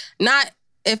win. Not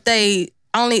if they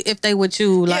with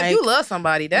you. Like, if you love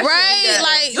somebody, that's right.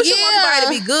 Like you should want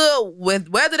somebody to be good with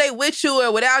whether they with you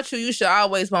or without you. You should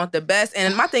always want the best.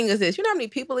 And my thing is this: you know how many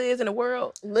people it is in the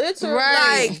world? Literally,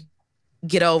 like.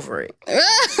 Get over it.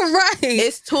 Right.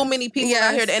 It's too many people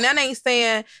out here. And that ain't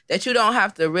saying that you don't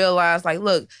have to realize, like,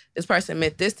 look, this person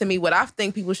meant this to me. What I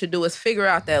think people should do is figure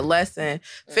out that lesson.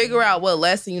 Figure out what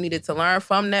lesson you needed to learn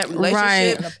from that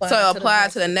relationship to apply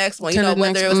to the next one. You know,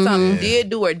 whether it was something you did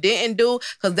do or didn't do.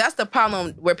 Because that's the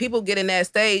problem where people get in that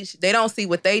stage. They don't see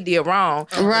what they did wrong.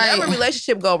 Right. Whenever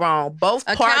relationship go wrong, both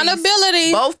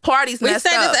accountability. Both parties messed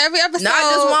up. We say this every episode. Not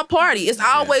just one party. It's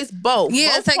always both.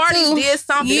 Yeah, both parties did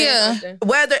something. Yeah.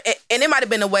 Whether and it might have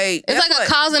been the way it's like a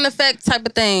cause and effect type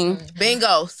of thing.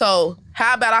 Bingo. So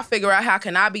how about I figure out how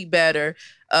can I be better?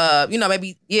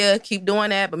 Maybe keep doing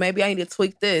that, but maybe I need to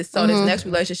tweak this. So this next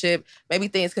relationship, maybe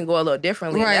things can go a little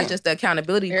differently. Right. That's just the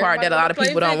accountability part that a lot of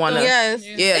people don't want to. Yes.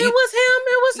 Yeah. It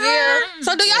was him. Her.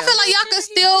 So do y'all feel like y'all can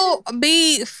still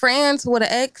be friends with an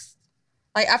ex?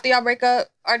 Like after y'all break up,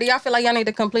 or do y'all feel like y'all need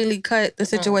to completely cut the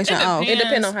situation off? It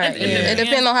depends on how it ends. It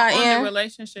depends on how it ends. The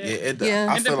relationship.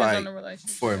 I feel like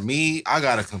for me, I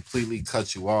gotta completely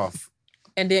cut you off.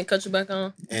 And then cut you back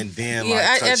on. And then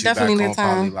cut you back on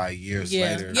probably like years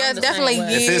later. Yeah, definitely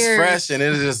years. If it's fresh and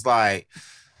it's just like,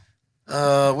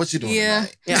 what you doing? Yeah.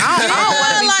 I don't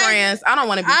want to be friends. I don't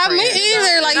want to be friends. Me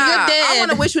either. Like you're dead. I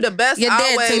want to wish you the best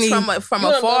always from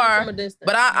afar.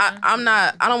 But I'm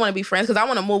not. I don't want to be friends because I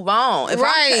want to move on.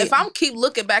 If I'm keep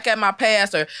looking back at my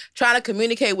past or trying to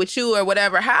communicate with you or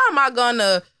whatever, how am I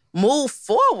gonna move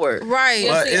forward? Right.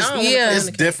 But it's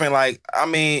different. Like I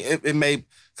mean, it may.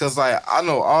 Cause like I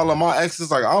know all of my exes,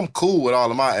 like I'm cool with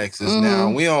all of my exes now.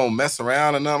 We don't mess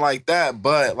around and nothing like that.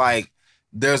 But like,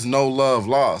 there's no love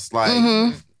lost.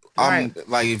 Like I'm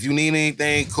like, if you need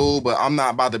anything, cool, but I'm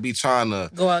not about to be trying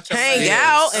to Go out your hang way.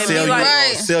 out and sell be you,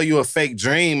 like, sell you a fake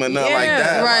dream or nothing like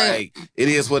that. Right. Like, it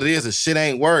is what it is. The shit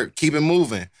ain't work. Keep it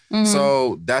moving.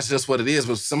 So that's just what it is.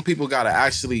 But some people gotta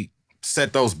actually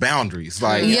set those boundaries.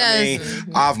 Like,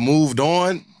 I've moved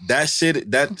on. That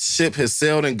ship has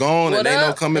sailed and gone, and ain't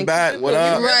no coming back. What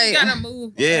up? Right. You gotta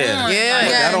move. Yeah. On. Yeah. Like,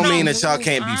 That don't mean that y'all move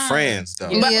can't be on. friends, though.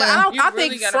 But I You think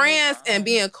really gotta friends move on. and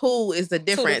being cool is the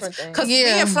difference. different things. Because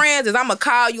being friends is I'm going to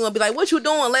call you and be like, what you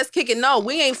doing? Let's kick it. No,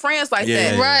 we ain't friends like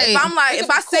that. Right. If I'm like, It if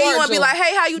can I be see you and be cordial. like,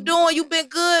 hey, how you doing? You been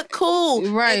good? Cool.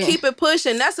 Right. And keep it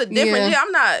pushing. That's a difference. Yeah,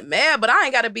 I'm not mad, but I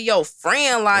ain't got to be your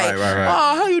friend. Like, Right.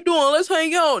 oh, how you doing? Let's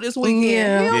hang out this weekend.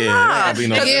 Yeah. Hell Yeah, nah. that be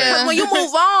no Because when you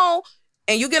move on,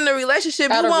 and you get in a relationship,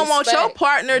 Out you of won't want your respect.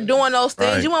 partner doing those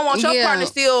things. Right. You won't want your Yeah. partner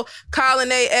still calling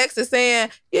their ex and saying,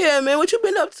 yeah, man, what you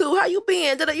been up to? How you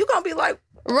been? You going to be like,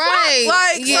 Right.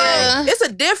 like, yeah. so it's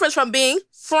a difference from being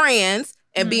friends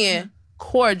and being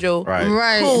cordial,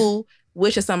 Right. cool,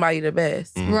 wishing somebody the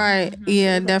best. Right.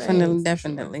 Yeah, definitely.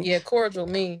 Yeah, cordial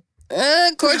me.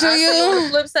 Cordial I see you on the you.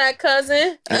 flip side,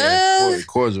 cousin.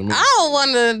 Cordial. Me. I don't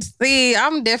want to see.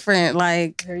 I'm different.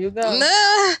 Like, There you go.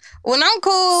 when I'm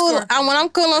cool, when I'm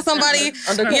cool on somebody,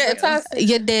 Undercover toxic.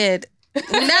 you're dead.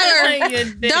 Never. You're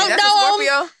dead. Don't That's a know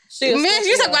Scorpio? She a Man,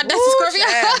 you talk Scorpio. about that's a Scorpio.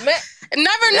 child.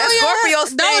 Never know That's you. Scorpio Don't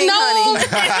stain, know.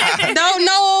 honey. Don't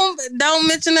know him. Don't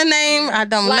mention the name. I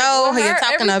don't Like, know with who you're her,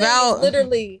 talking everything about. is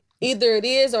literally either it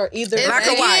is or either It's- black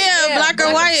or white. Yeah, black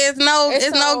or white. It's no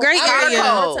so gray I area.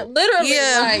 Code. Literally,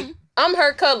 Yeah. like I'm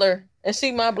her color and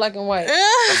she my black and white.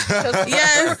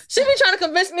 Yes. She be trying to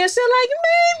convince me and shit like,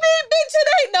 maybe, bitch, it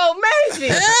ain't no maybe.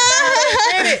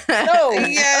 Get it? No.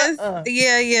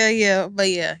 Yes. Yeah. But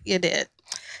yeah, you did.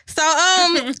 So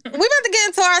we about to get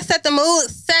into our Set the Mood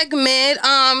segment.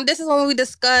 This is when we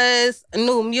discuss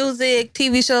new music,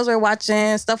 TV shows we're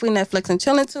watching, stuff we Netflix and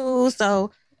chilling to.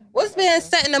 So what's been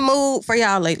setting the mood for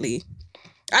y'all lately?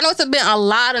 I know it's been a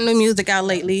lot of new music out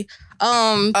lately.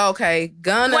 Okay,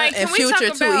 Gunna Wait, and can we talk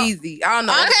Future too about- easy. I don't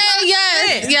know.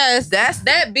 Okay, yes. That's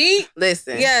That beat,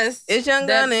 listen. Yes. It's Young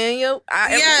That- Gunna and you.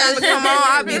 Every Yes. time it come on,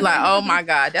 I'll be like, oh my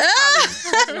God,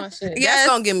 that's that's my shit. Yeah. that's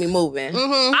gonna get me moving.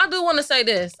 Mm-hmm. I do want to say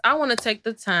this. I want to take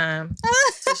the time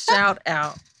to shout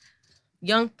out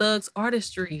Young Thug's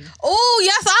artistry. Oh,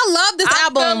 yes, I love this I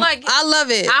feel album. like- I love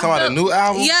it. I Talking about a feel- new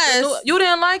album? Yes. You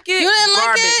didn't like it? You didn't like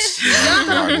Garbage.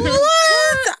 it?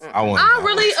 What? I want. I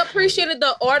really appreciated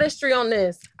the artistry on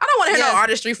this. I don't want to hear Yes. no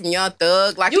artistry from Young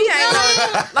Thug. Like You he ain't really-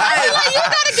 no, I feel like you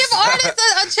gotta give artists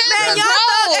a chance man. to Young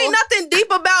grow. Thug ain't nothing deep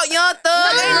about Young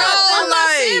Thug. No, Ain't no, I'm not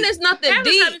saying like it's nothing Half the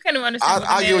deep. time you can't even understand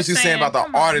I get what you're saying about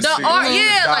the artistry. The art,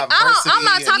 yeah, like I'm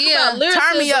not talking Yeah. about lyricism.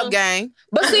 turn me up, gang.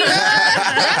 But see,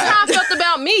 that's how I felt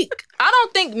about Meek. I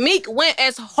don't think Meek went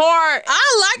as hard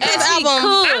I like as this he album.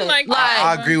 could. I like that.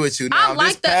 I agree with you. Now, I like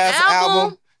this the past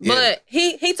album, yeah. but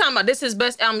he talking about this his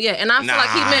best album yet, and I feel like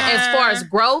he Nah. meant as far as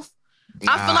growth.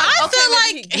 I feel like I okay, feel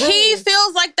maybe like he grew.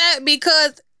 feels like that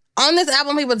because on this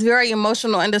album he was very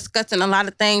emotional and discussing a lot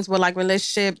of things with like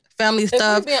relationship, family If we're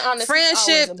stuff. being honest, friendship.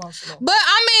 he's always emotional. But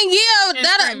I mean, And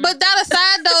that screaming. but that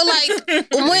aside though,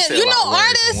 like when you know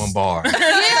artists, One bar.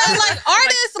 yeah, like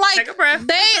artists, Take a like breath.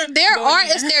 their Go art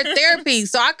again. is their therapy.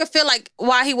 So I could feel like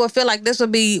why he would feel like this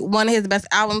would be one of his best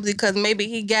albums because maybe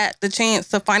he got the chance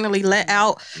to finally let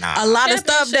out a lot of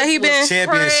stuff that he been.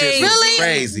 Championship was Really?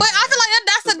 crazy. But I feel like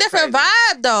that's a different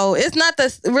vibe though. It's not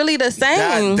really the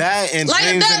same. That and Like,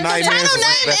 Dreams the and Nightmares title was his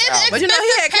name best is- album. But you know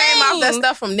he had came off that Pain.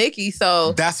 stuff from Nicki,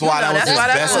 so That's why that was his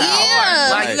best was album. Yeah.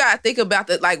 Like you gotta think about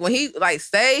that. Like when he like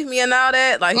saved me and all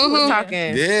that. Like he was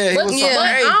talking. Yeah, he But, was Yeah.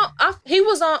 but crazy. he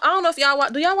was on. I don't know if y'all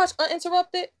watch. Do y'all watch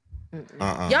Uninterrupted?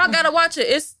 Y'all gotta watch it.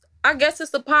 It's I guess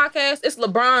it's the podcast. It's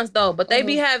LeBron's though, but they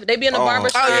be in the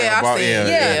barbershop. Oh yeah, I see.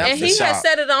 Yeah, I and see. he The had shop.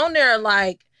 said it on there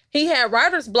like he had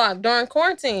writer's block during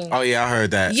quarantine. Oh yeah, I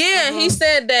heard that. Yeah, he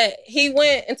said that he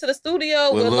went into the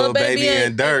studio with Lil Baby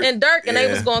and Dirk, and they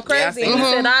Yeah. was going Yeah, I crazy. seen And he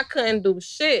that. said I couldn't do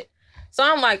shit. So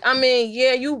I'm like, I mean,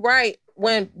 yeah, you right.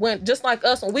 When just like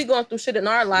us, when we going through shit in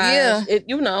our lives,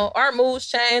 Yeah. our moods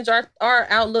change, our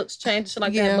outlooks change, shit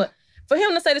like Yeah. that. But for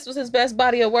him to say this was his best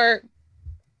body of work,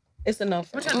 it's enough.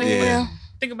 What y'all Yeah.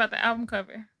 think about the album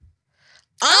cover?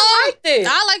 I like this.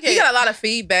 I like He it. got a lot of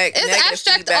feedback. It's negative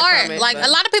abstract feedback art. from it, Like but-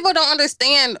 a lot of people don't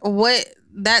understand what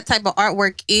that type of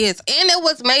artwork is, and it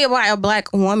was made by a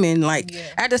black woman. Like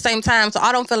at the same time, so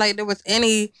I don't feel like there was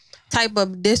any type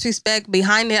of disrespect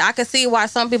behind it. I can see why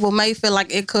some people may feel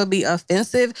like it could be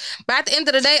offensive, but at the end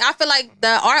of the day, I feel like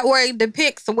the artwork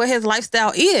depicts what his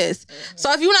lifestyle is.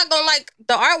 So if you're not gonna like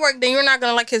the artwork, then you're not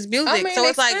gonna like his music. I mean, so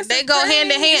it's like they go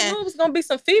hand in hand. You knew it was gonna be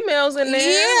some females in there.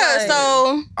 Yeah, like,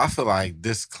 so I feel like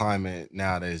this climate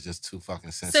nowadays is just too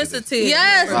fucking sensitive.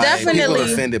 yes, Like, definitely.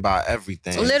 People offended by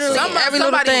everything. Literally, every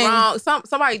little somebody thing. wrong.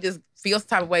 Somebody just feels the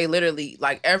type of way literally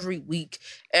like every week,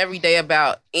 every day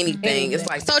about anything. It's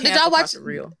like So did y'all watch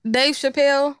real? Dave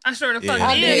Chappelle? I sure the fuck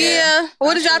Yeah. did. Yeah.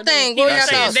 What did y'all think? What That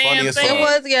did y'all shit thought? funny as damn fuck. It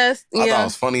was, yes. I thought it Yeah.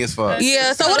 was funny as fuck.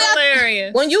 Yeah. So what else?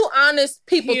 Hilarious. When you honest,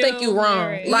 people think you wrong.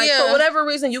 Hilarious. Like Yeah. for whatever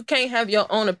reason, you can't have your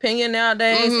own opinion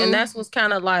nowadays, Mhm. and that's what's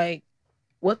kind of like,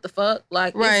 what the fuck?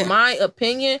 Like Right. it's my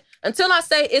opinion. Until I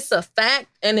say it's a fact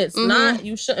and it's Mhm. not,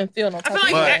 you shouldn't feel no I type feel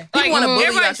of like, way. People wanna bully you out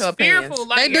everybody's your opinions. fearful.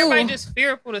 Like They do. everybody just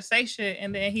fearful to say shit,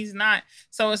 and then he's not.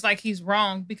 So it's like he's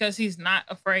wrong because he's not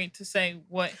afraid to say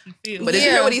what he feels. But did you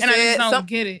hear what he and I just said? don't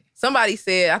get it. Somebody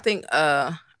said, I think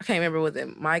I can't remember, was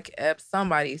it Mike Epps?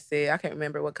 Somebody said, I can't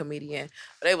remember what comedian,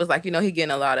 but it was like, he getting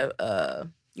a lot of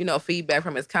feedback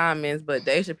from his comments, but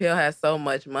Dave Chappelle has so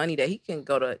much money that he can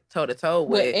go toe to toe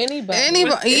With with anybody.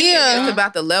 Yeah. It's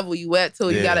about the level you at too.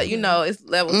 You Yeah. gotta, it's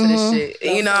levels to this shit.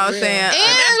 No, You know what I'm for saying? real.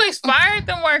 And Netflix fired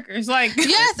them workers. Like,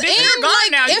 Yes, bitch, you're and, gone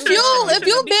like, now. if should've- you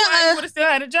should've been quiet, a- you would have still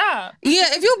had a job.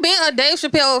 Yeah, if you been a Dave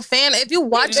Chappelle fan, if you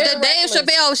watch He the been Dave reckless.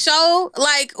 Chappelle show,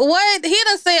 like what he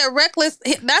done said reckless.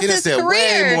 That's He done his said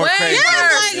career. way more crazy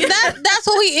Yes, shit. like that's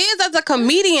who he is as a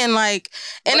comedian. Like,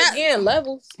 and But that, again,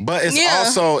 levels. But it's Yeah.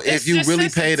 also, if It's you just really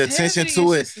paid attention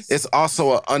to it, sensitivity. it's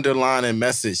also an underlining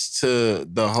message to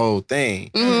the whole thing.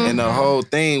 Mhm. And the whole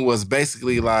thing was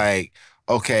basically like,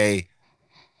 okay,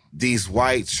 these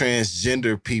white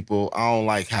transgender people, I don't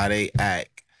like how they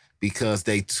act because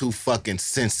they too fucking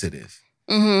sensitive.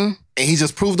 Mhm. And he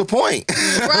just proved the point.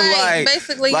 Right,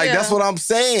 basically, like yeah. that's what I'm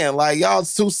saying. Like y'all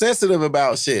too sensitive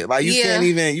about shit. Like you Yeah.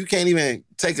 can't even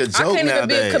take a I joke can't even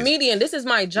be nowadays. a comedian. This is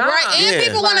my job. Right, and Yeah.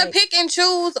 people want to Like- pick and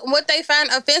choose what they find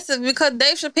offensive because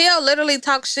Dave Chappelle literally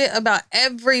talks shit about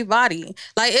everybody.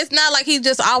 Like, it's not like he's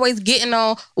just always getting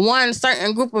on one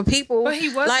certain group of people. But he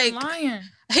wasn't like, lying.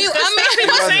 He, The stuff he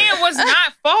I was saying was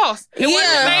not false. It Yeah.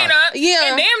 wasn't made up. Yeah.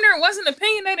 And damn near it wasn't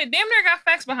opinionated. Damn near got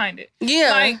facts behind it. mean,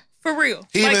 yeah. Like, for real.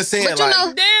 He like, even said but you like,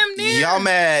 know- damn near.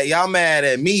 y'all mad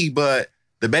at me, but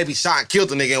the baby shot and killed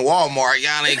the nigga in Walmart.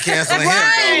 Y'all ain't canceling him.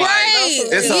 Right, though. Like, right.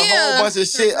 it's a Yeah. whole bunch of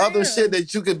shit, For other real. shit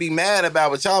that you could be mad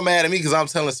about, but y'all mad at me because I'm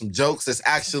telling some jokes that's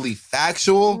actually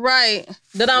factual. Right.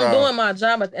 That I'm Bro. doing my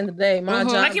job at the end of the day. My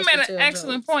job Like, he is made to an tell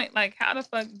excellent jokes. point. Like, how the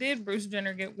fuck did Bruce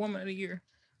Jenner get Woman of the Year?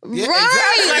 Yeah, right.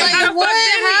 exactly. Like, how the Like, fuck what?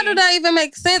 did How he? did that even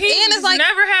make sense? He And it's like,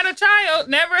 never had a child,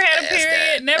 never had a Yes,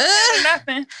 period, never had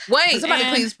nothing. Wait, Somebody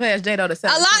And- please pass J-Lo to a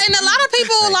lot of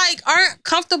people like aren't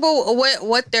comfortable with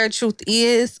what their truth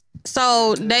is,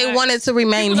 so they Right. wanted to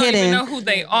remain People don't even know hidden. who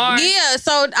they are. Yeah,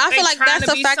 so I They feel like trying that's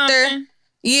to a be factor. something.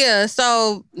 Yeah,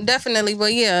 so definitely,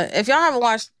 but yeah, if y'all haven't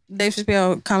watched Dave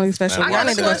Chappelle comedy special, I y'all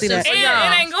need to go watched see that. that. And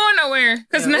Yeah. it ain't going nowhere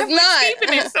because Yeah. Netflix not.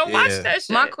 keeping it. So watch Yeah. that shit.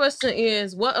 my question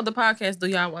is, what other podcasts do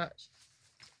y'all watch?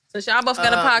 Since y'all both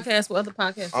got a podcast, what other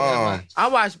podcasts do y'all watch? I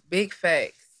watch Big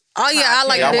Facts. Oh yeah, I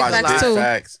like Yeah, I Big watch Facts Big too.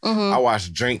 Facts. Mhm. I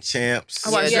watch Drink Champs. I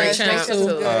watch Yeah, Drink Drink Champs Champs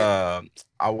too. too.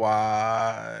 I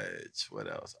watch what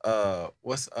else?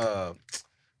 What's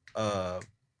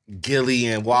Gilly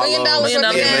and Wallow. $1 Million Worth of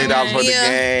 $1 Million Game. Worth of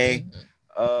Yeah. Game.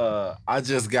 I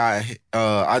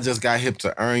just got hip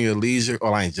to Earn Your Leisure.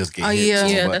 Well, I ain't just get Oh, hip yeah. to,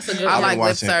 Yeah, but that's a good I I've one. been like Lip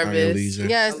watching Earn Your Service. Leisure.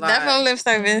 Yes, A lot. definitely lip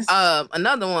service.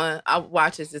 Another one I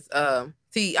watch is this.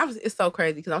 It's so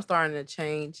crazy because I'm starting to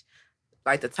change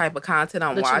like the type of content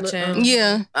I'm That you look- watching.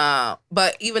 Yeah,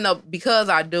 But even though because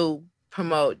I do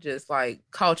promote just like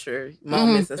culture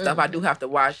moments and stuff, I do have to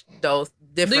watch those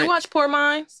different. Do you watch Poor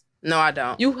Minds? No, I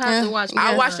don't. You have Yeah. to watch.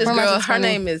 I Yeah. watch this Poor Minds girl. is Her funny.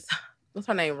 name is what's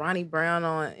her name? Ronnie Brown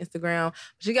on Instagram.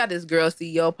 She got this Girl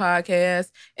CEO podcast,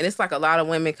 and it's like a lot of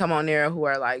women come on there who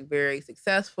are like very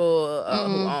successful,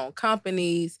 who own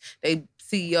companies. They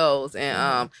CEOs,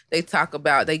 and they talk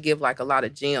about, they give like a lot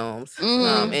of gems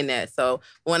in that. So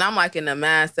when I'm like in the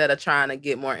mindset of trying to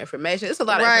get more information, it's a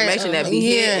lot of Right. information that be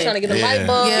Yeah. hitting. Trying to get a Yeah. light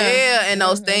bulb. Yeah, and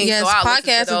those things. Yes, so I listen to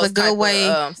podcast is those a good type of,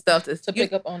 way stuff to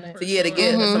pick up on that. to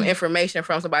get Mhm. some information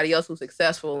from somebody else who's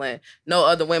successful and no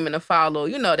other women to follow.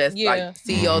 You know, that's Yeah. like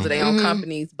CEOs of their own Mhm.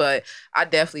 companies. But I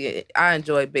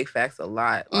enjoy Big Facts a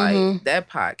lot. Like Mhm. that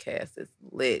podcast is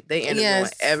lit. They interviewing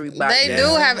yes. everybody. They that's do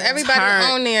have everybody turned-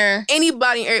 on there. anybody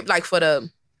like for the,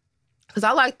 because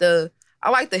I like the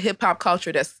hip hop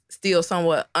culture that's still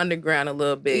somewhat underground a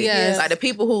little bit. Yes. Like the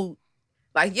people who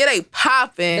like they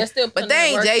popping, They're still but putting they that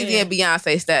ain't work Jay-Z in. and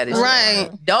Beyonce status. Right.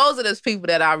 Those are those people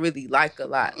that I really like a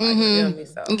lot. Like, you feel me?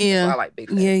 So Yeah. I like Big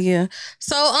Facts. Yeah.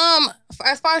 So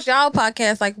as far as y'all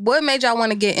podcast, like what made y'all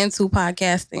want to get into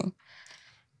podcasting?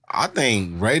 I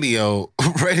think radio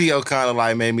kind of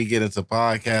like made me get into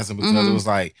podcasting because it was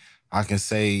like I can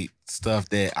say stuff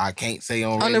that I can't say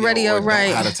on the radio, or right?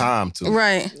 Don't have the time to,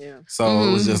 right? Yeah. So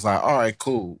it was just like, all right,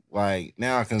 cool. Like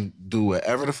now I can do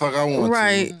whatever the fuck I want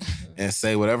to, and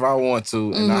say whatever I want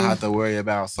to, and not have to worry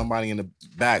about somebody in the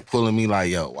back pulling me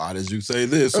like, yo, why did you say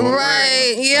this? Or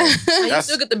right? Yeah. So you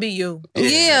still get to be you.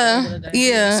 Yeah.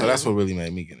 So that's what really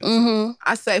made me get into it.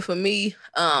 I say for me,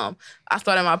 I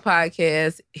started my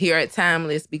podcast here at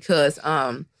Timeless because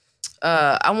I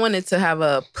wanted to have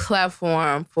a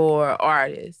platform for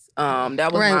artists.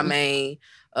 That was my main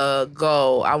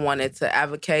goal. I wanted to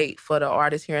advocate for the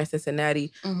artists here in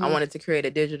Cincinnati. I wanted to create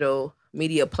a digital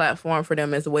media platform for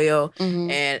them as well.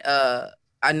 And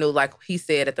I knew, like he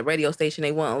said, at the radio station,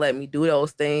 they wouldn't let me do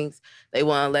those things. They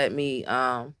wouldn't let me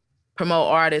promote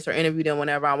artists or interview them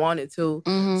whenever I wanted to.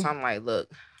 So I'm like,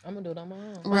 look, I'm gonna do it on my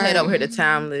own. I'm gonna head over here to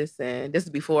Timeless, and this is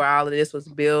before all of this was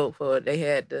built. They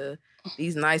had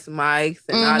these nice mics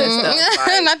and all that stuff.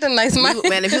 Like, not the nice mics.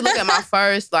 Man, if you look at my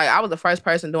first, like I was the first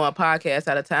person doing a podcast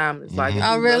at a Timeless. Like,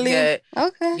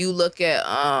 if you look at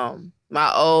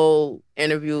my old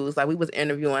interviews, like we was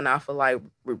interviewing off of like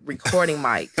recording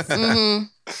mics,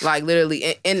 like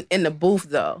literally in the booth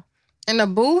though. In the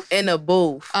booth? In the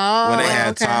booth. Oh, when they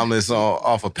had Timeless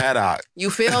off of Paddock. You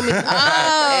feel me?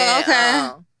 Okay.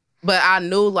 But I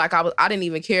knew, like, I didn't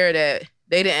even care that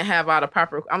they didn't have all the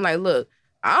proper. I'm like, look,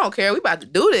 I don't care. We about to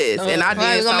do this. And I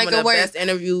did some of the best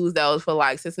interviews that was for,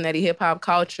 like, Cincinnati hip-hop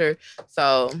culture.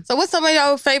 So what's some of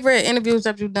your favorite interviews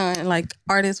that you've done, like,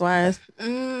 artist-wise?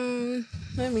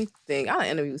 Let me think. I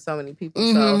interviewed so many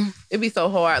people, so it'd be so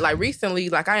hard. Like, recently,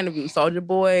 like, I interviewed Soulja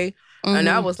Boy, and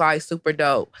that was, like, super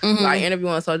dope. Like,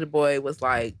 interviewing Soulja Boy was,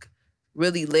 like,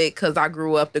 really lit because I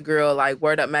grew up the girl, like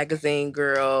Word Up Magazine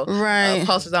girl. Right.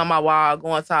 Posters on my wall,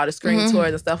 going to all the screen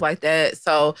tours and stuff like that.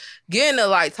 So getting to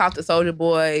like talk to Soulja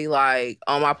Boy like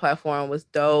on my platform was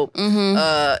dope.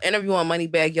 Interviewing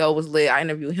Moneybagg Yo was lit. I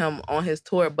interviewed him on his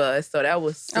tour bus. So that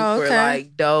was super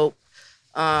like dope.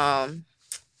 Trying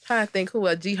to think who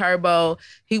else. G Herbo.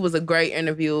 He was a great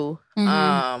interview.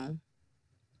 Trying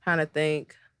to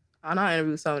think. I know I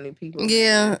interviewed so many people.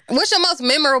 Yeah. What's your most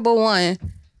memorable one?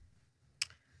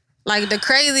 Like the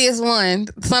craziest one,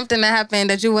 something that happened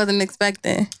that you wasn't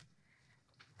expecting.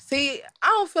 See, I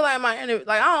don't feel like my interview,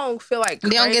 like I don't feel like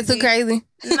crazy. They don't get too crazy?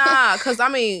 Nah, because I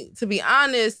mean, to be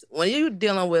honest, when you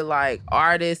dealing with like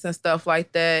artists and stuff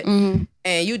like that,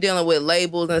 and you dealing with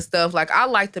labels and stuff, like I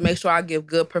like to make sure I give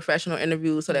good professional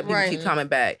interviews so that people keep coming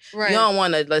back. You don't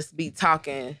want to just be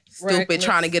talking stupid,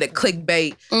 trying to get a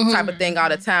clickbait type of thing all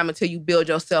the time until you build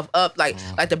yourself up. Like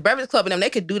the Breakfast Club and them, they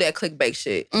could do that clickbait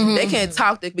shit. They can't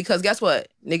talk because guess what?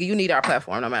 Nigga, you need our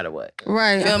platform no matter what.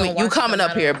 Right. Feel me? You coming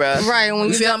up here, bro. Right. When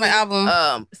you feel me?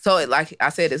 Album. So like I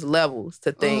said, it's levels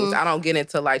to things. I don't get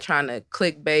into like trying to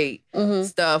clickbait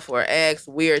stuff or ask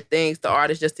weird things to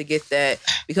artists just to get that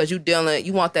because you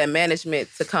want that management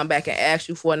to come back and ask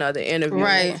you for another interview.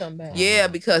 Right. Yeah,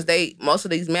 because most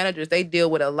of these managers, they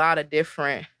deal with a lot of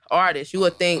different artists. You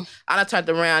would think I done turned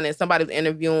around and somebody was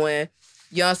interviewing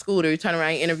Young Scooter, you turn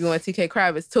around interviewing TK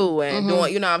Kravitz too and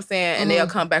doing, you know what I'm saying? And they'll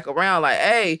come back around like,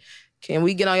 hey, can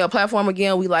we get on your platform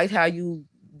again? We liked how you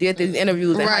did these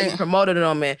interviews and how you promoted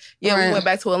them. And we went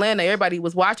back to Atlanta. Everybody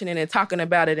was watching it and talking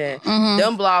about it. And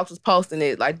them blogs was posting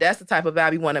it. Like, that's the type of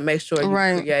vibe you want to make sure you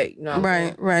create. You know what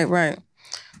I'm saying? Right.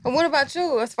 But what about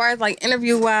you as far as like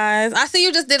interview wise? I see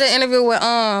you just did an interview with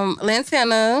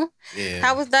Lantana. Yeah.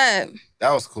 How was that?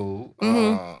 That was cool.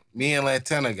 Me and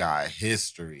Lantana got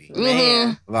history.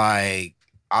 Man. Like,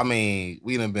 I mean,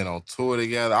 we done been on tour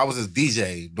together. I was his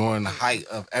DJ during the height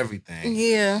of everything.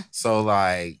 Yeah. So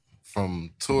like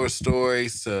from tour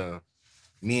stories to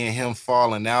me and him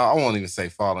falling out. I won't even say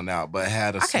falling out, but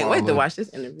had a I can't wait to watch this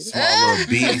interview. Small little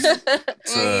beef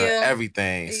to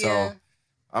everything. Yeah. So,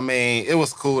 I mean, it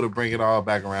was cool to bring it all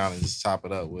back around and just chop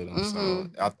it up with him. So,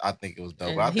 I think it was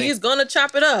dope. And he's gonna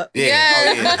chop it up.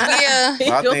 Yeah. Yeah.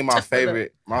 So I think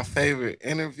my favorite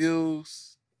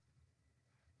interviews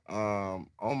on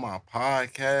my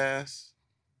podcast,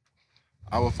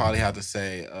 I would probably have to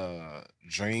say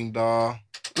Dream Doll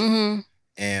and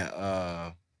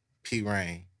P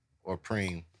Rain or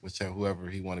Preem, whoever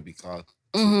he want to be called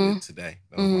today.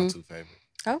 Those are my two favorites.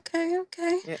 Okay.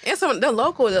 Yeah. And some the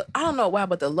local, I don't know why,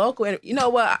 but the local, you know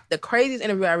what? The craziest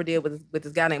interview I ever did was with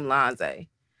this guy named Lonze.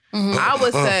 I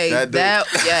would say that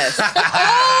yes.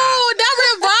 Oh, that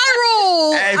went viral.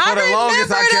 Oh, Hey, for the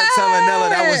longest, I kept telling Nella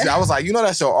that was. I was like, you know,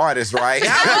 that's your artist, right?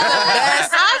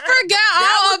 I forgot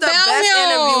all about the best him.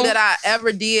 interview that I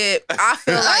ever did. I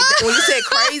feel like that, when you said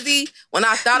crazy, when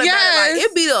I thought about it, like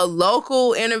it be the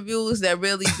local interviews that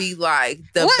really be like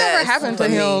the best. Whatever happened to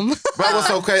him? Bro, it was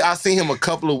so crazy. I seen him a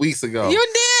couple of weeks ago. You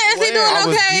did? Is he doing I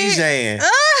was okay? DJing,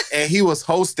 and he was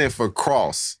hosting for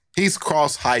Cross. He's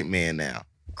Cross hype man now.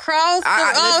 Cross.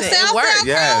 Listen, it works.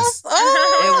 Yes.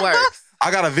 Oh. It works. I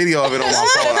got a video of it on my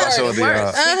phone. I'll show it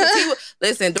to you.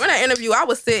 Listen, during that interview, I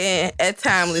was sitting at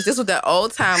Timeless. This was that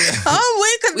old Timeless.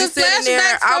 Oh, because We the sitting there.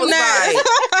 flashbacks I from was that.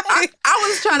 like, I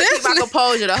was trying to keep my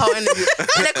composure the whole interview.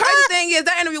 And the crazy thing is,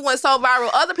 that interview went so viral.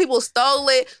 Other people stole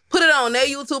it, put it on their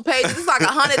YouTube page. It's like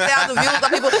 100,000 views on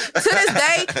people. To this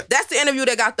day, that's the interview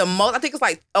that got the most. I think it's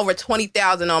like over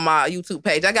 20,000 on my YouTube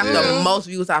page. I got the most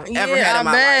views I've ever had in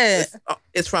my life.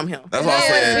 It's from him. That's what I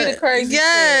said.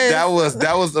 Yes.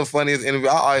 That was the funniest interview.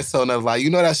 I always told them, like, you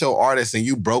know, that's your artist and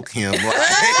you broke him. Like,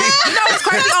 You know what's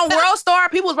crazy? On World Star,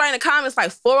 people was writing in the comments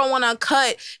like 401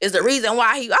 Uncut is the reason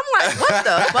why he. I'm like, what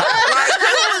the fuck? Like,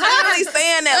 people was literally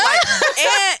saying that. Like,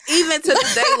 and even to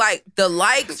this day, like the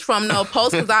likes from no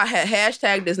post because I had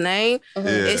hashtagged his name,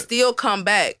 it still come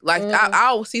back. Like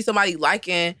I'll see somebody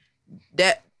liking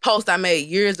that post I made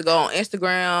years ago on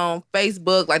Instagram,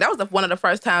 Facebook. Like that was one of the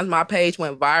first times my page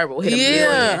went viral. Hit a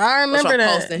million. I remember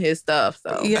that. Posting his stuff.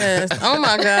 So yes. Oh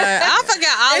my God. I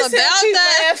forgot all about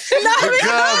that. Because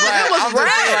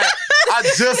I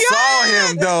just saw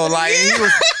him though. Like he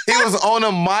was on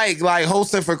a mic, like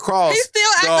hosting for Cross. He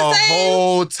still act the same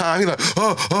whole time. He's like,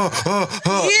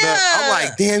 I'm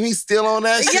like, damn, he's still on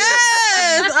that shit.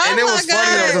 Yes. Oh And it was my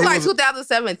funny though, God. it was like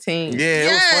 2017. Yeah,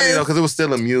 it was funny though because it was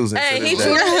still amusing. Hey, to he this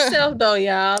true day. to himself though,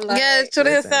 y'all. Like, Yes, true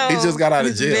to himself. He just got out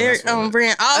of He's jail. Very That's what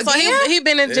brand. Also, he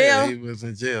been in Yeah, jail. he was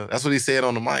in jail. That's what he said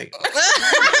on the mic.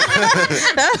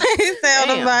 That's what he said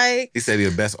on the mic. He said he's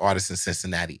the best artist in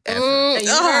Cincinnati ever. And you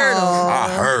heard him. I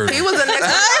heard. He was the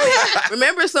next.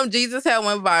 Remember, some Jesus had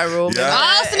went viral. Yeah.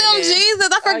 Oh, Slim Jesus.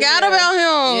 I forgot about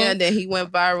him. Yeah, then he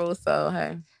went viral. So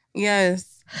hey, Yes.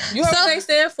 You heard what they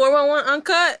said? 411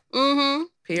 Uncut. Mm-hmm.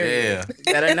 period. Yeah.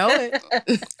 You better know it.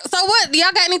 So what? Do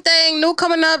y'all got anything new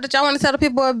coming up that y'all want to tell the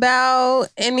people about?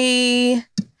 Anything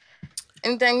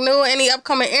new? Any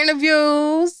upcoming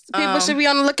interviews people should be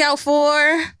on the lookout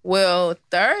for? Well,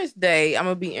 Thursday, I'm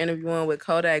going to be interviewing with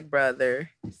Kodak Brother.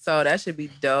 So that should be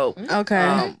dope.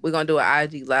 Okay. We're going to do an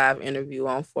IG live interview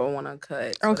on 401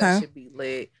 Uncut. So Okay. that should be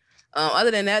lit.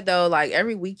 Other than that, though, like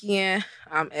every weekend,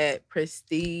 I'm at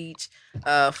Prestige,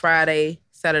 Friday,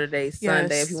 Saturday,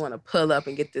 Sunday. Yes. If you want to pull up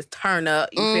and get this turn up,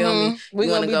 you feel me? We're You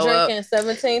going to wanna be go drinking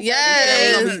 17.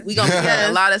 Yes. We're going to be Yes.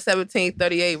 a lot of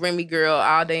 1738 Remy Girl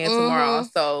all day and tomorrow.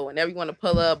 So whenever you want to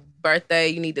pull up, birthday,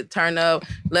 you need to turn up,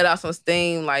 let out some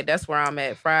steam. Like, that's where I'm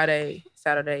at Friday,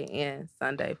 Saturday, and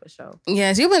Sunday for sure.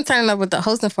 Yes, you've been turning up with the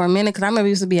hosting for a minute because I remember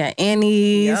you used to be at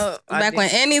Annie's. Yup, I back did. when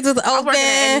Annie's was I was working at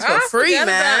Annie's open. for free, forgot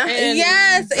man. about Annie's.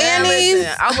 Yes, Man, Annie's.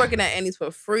 listen, I was working at Annie's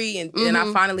for free, and then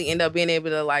I finally end up being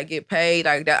able to like get paid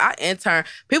like that. I intern.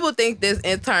 People think this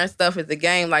intern stuff is a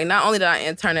game. Like, not only did I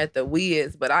intern at the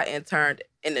Wiz, but I interned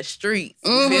in the streets.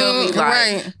 You feel me? Like,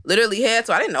 right. literally had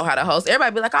to. I didn't know how to host.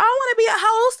 Everybody be like, oh, I want to be a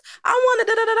host. I want to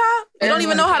da-da-da-da. You don't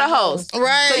even know how to host.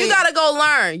 Right. So you got to go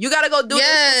learn. You got to go do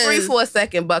this for free for a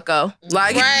second, bucko.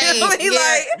 Like, Right. you feel me? Yeah.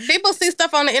 Like, People see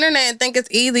stuff on the internet and think it's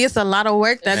easy. It's a lot of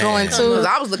work that go Cause into.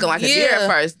 I was looking like a deer at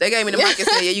first. They gave me the mic and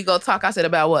said, yeah, you go talk. I said,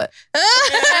 about what?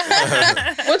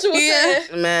 What you was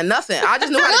saying? Man, nothing. I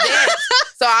just knew how to dance.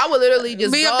 So I would literally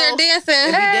just Be go up there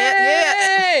dancing.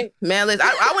 Yeah. Man, listen,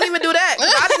 I wouldn't even do that.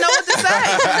 'Cause I didn't know what to say.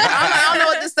 I don't know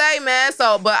what to say, man.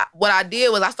 So, but what I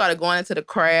did was I started going into the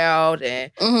crowd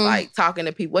and like talking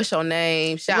to people. What's your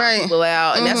name? Shouting people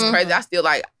out. And that's crazy. I still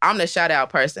like, I'm the shout out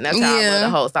person. That's how I love to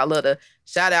host. I love to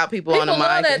shout out people on the People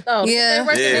love mic. that though. Yeah.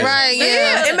 Right.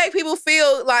 Yeah, it make people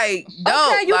feel like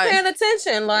dope. Okay, you like, paying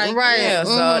attention. Like, Right. yeah,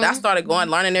 so I started going,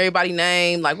 learning everybody's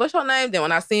name. Like, what's your name? Then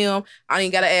when I see them, I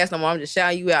ain't got to ask no more. I'm just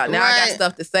shouting you out. Now I got Right.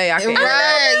 stuff to say. I can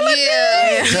Right.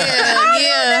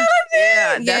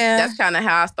 Yeah. That's kind of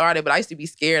how I started. But I used to be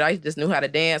scared. I just knew how to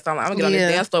dance. So I'm like, I'm going to get on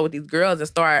the dance floor with these girls and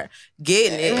start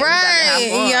getting it.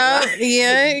 Right.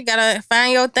 Yeah. You gotta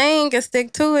find your thing and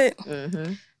stick to it.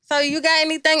 Mm-hmm. So you got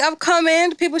anything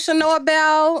upcoming people should know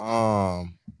about?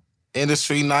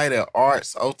 Industry night at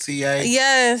Arts OTA.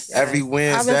 Yes. Every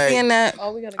Wednesday. I've been seeing that.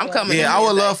 Oh, we gotta I'm go. coming. Yeah, I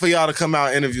would love for y'all to come out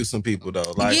and interview some people though.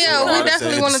 Like, Yeah, some we artists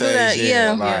definitely that wanna hit the do that. stage,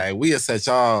 Yeah. Like, we'll set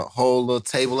y'all whole little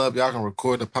table up. Y'all can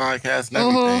record the podcast and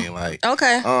everything. Like,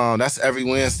 Okay. that's every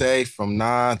Wednesday from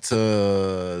 9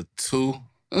 to 2.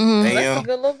 Mm-hmm. That's a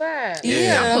good little vibe.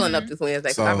 Yeah. I'm pulling up this Wednesday.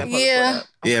 So, I've been pulling up.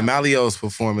 Yeah, Malio's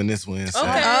performing this Wednesday.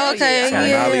 Okay. So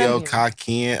Yeah. Malio,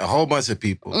 Kaken, a whole bunch of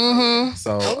people. Mm-hmm.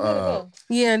 So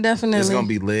yeah, definitely. it's gonna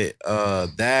be lit.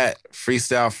 That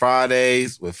Freestyle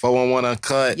Fridays with 411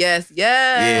 Uncut. Yes.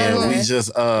 Yeah, Mhm. we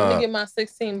just Let me get my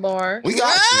 16 bar. we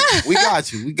got you. We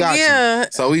got you. We got Yeah. you.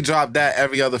 So we drop that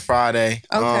every other Friday.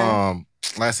 Okay.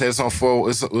 Like I said, it's on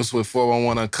it's with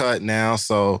 411 Uncut now.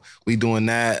 So we doing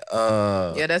that.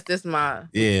 That's my.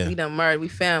 Yeah. We done merged. We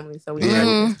family, so we Yeah.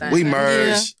 merged this thing. We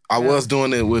merged. Yeah. I was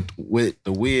doing it with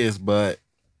the Wiz, but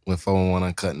with 411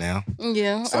 Uncut now.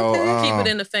 Yeah. So Keep it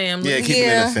in the family. Yeah, keep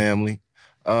it in the family.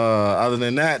 Other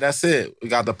than that, that's it. We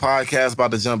got the podcast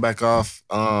about to jump back off.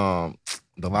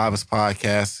 The Livest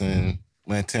podcast and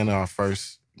Lantana, our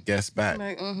first guest back.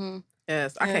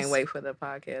 Yes, I can't wait for the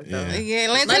podcast. Though.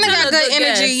 Yeah, Lantana got good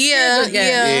energy. Yeah.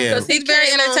 Because he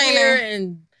very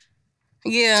entertaining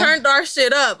and turned our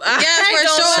shit up. Yeah, for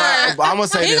sure. I'm gonna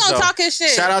say he this gonna though. talk his shit.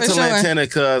 Shout out to sure. Lantana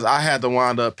because I had to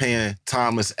wind up paying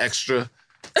Timeless extra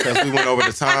because we went over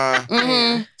the time.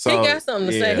 Mm-hmm. So, he got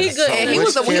something to say. He good. And he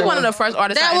was one of the first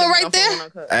artists. That one right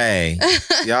there. Hey,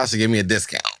 y'all should give me a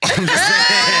discount. I'm just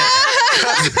saying.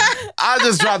 I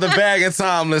just dropped the bag in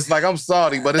Timeless. Like, I'm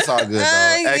sorry, but it's all good,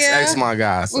 though. X my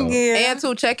guy. So. And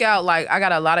to check out, like, I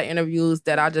got a lot of interviews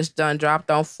that I just done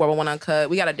dropped on 411 Uncut.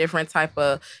 We got a different type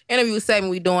of interview segment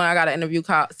we doing. I got an interview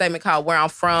segment called Where I'm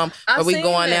From. Where we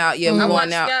going out. Yeah, we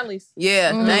going out. Scally's.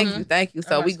 Yeah, thank you.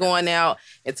 So we going out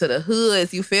into the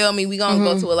hoods. You feel me? We gonna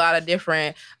go to a lot of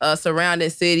different surrounding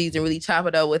cities and really chop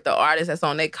it up with the artists that's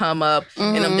on they come up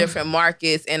in them different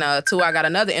markets. And two, I got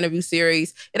another interview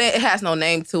series. It has no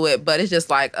name to it, but it's just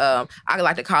like I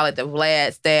like to call it the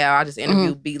Vlad style. I just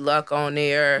interviewed B Luck on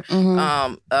there.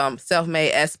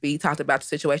 Self-made SB talked about the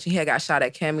situation. He had got shot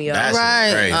at Cameo. That's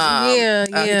crazy.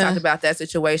 He talked about that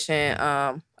situation.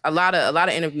 A lot of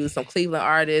interviews, some Cleveland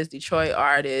artists, Detroit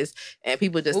artists, and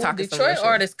people just talking. Detroit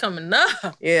artists coming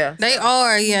up. Yeah, they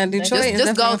are. Yeah, Detroit.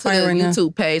 Just go to the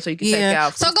YouTube page so you can check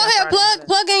out. So go ahead,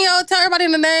 plug in tell everybody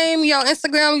the name, your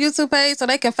Instagram, YouTube page, so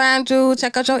they can find you,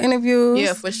 check out your interviews.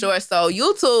 Yeah, for sure. So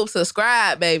YouTube,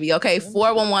 subscribe, baby. Okay,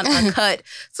 411 Uncut.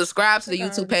 Subscribe to the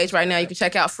YouTube page right now. You can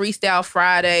check out Freestyle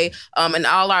Friday, and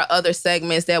all our other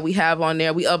segments that we have on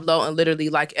there. We upload in literally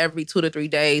like every 2 to 3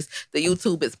 days. The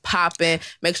YouTube is popping.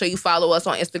 Make sure you follow us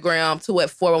on Instagram too at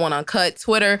 411 Uncut,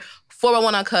 Twitter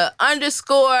 411 Uncut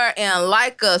 _ and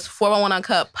like us 411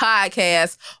 Uncut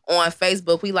podcast on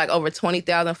Facebook. We like over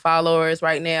 20,000 followers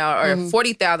right now, or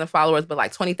 40,000 followers, but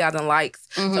like 20,000 likes.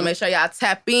 So make sure y'all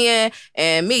tap in,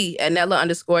 and me at Nella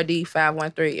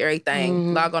 _D513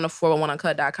 everything. Log on to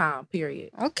 411uncut.com. Period.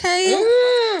 Okay.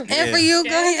 And for you, go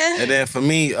ahead. And then for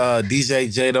me, DJ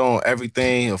Jado on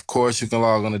everything. Of course, you can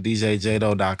log on to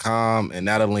djjado.com, and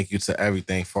that'll link you to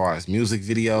everything as far as music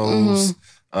videos.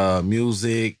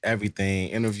 Music, everything,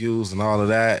 interviews, and all of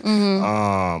that.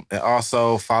 And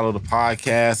also follow the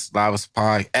podcast,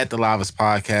 at the Livest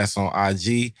Podcast on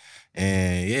IG.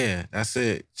 And yeah, that's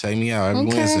it. Check me out every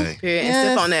Wednesday. Period. And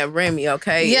sip on that Remy,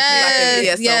 okay? Yes,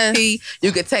 if you like the VSOP,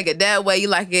 you can take it that way. You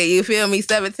like it, you feel me?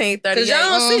 1738. Because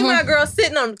y'all don't see my girl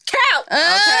sitting on the couch.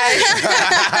 Okay.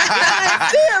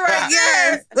 See her right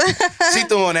Yes. She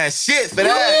throwing that shit for that.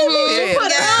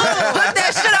 Put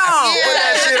that shit on. Put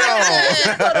that shit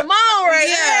on. Put them on right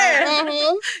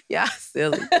there. Y'all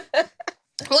silly.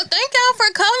 Well, thank y'all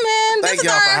for coming. Thank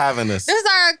y'all for having us. This is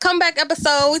our comeback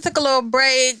episode. We took a little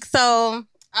break, so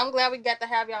I'm glad we got to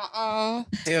have y'all on.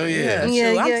 Hell yeah.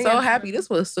 I'm so happy.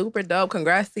 This was super dope.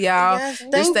 Congrats to y'all. Yes,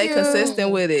 just stay you. consistent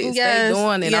with it. Yes, Stay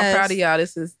doing it. yes. I'm proud of y'all.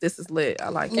 This is lit. I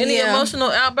like it. Any emotional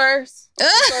outbursts?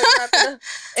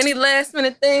 Any last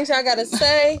minute things y'all gotta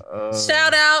say?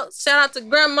 Shout out to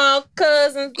grandma,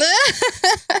 cousins.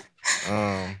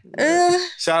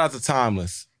 Shout out to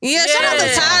Timeless. Yeah, shout out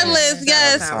to Timeless.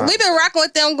 Yes. Timeless. We've been rocking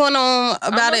with them going on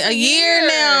about a year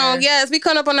now. Yes, we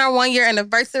coming up on our 1 year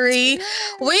anniversary.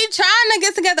 We trying to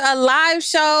get together a live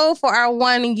show for our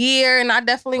 1 year, and I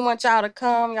definitely want y'all to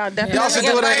come. Y'all should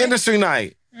do it at industry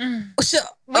night. We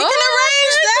can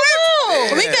arrange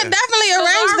that. We can definitely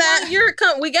arrange that.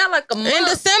 We got like a month. In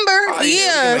December.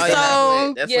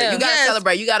 You gotta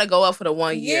celebrate. You gotta go up for the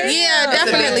 1 year. Yeah,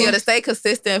 definitely. To stay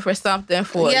consistent for something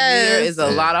for a year is a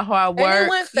lot of hard work. And it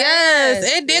went fast.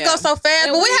 Yes, it did go so fast.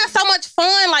 And but we had so much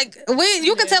fun. Like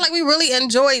you can tell like we really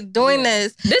enjoyed doing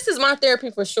this. This is my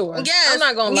therapy for sure. Yes. I'm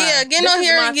not gonna lie. Yeah, getting on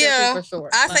here, for sure.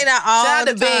 I say that all shout out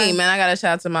the to time. Bean, man. I gotta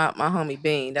shout out to my homie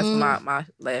Bean. That's my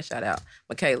last shout out.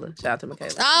 Michaela. Shout out to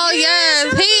Michaela. Oh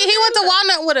yes. He went to to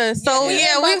Walnut with us. So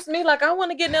yeah, we me like I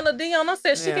want to get Nella D on. I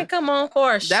said she can come on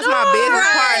for a show. That's my business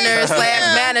partner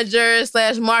 / manager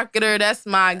 / marketer. That's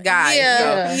my guy.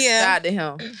 Yeah, so, shout out to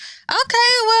him.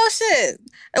 Okay, well, shit.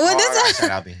 Well, this shout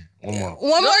out to him. One more.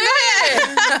 Go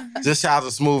ahead. Just shout out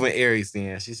to Smooth and Aries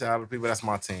then. She shout out to people. That's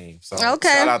my team. So okay.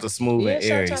 Shout out to Smooth and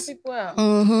Aries. Shout people out.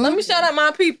 Mm-hmm. Let me shout out my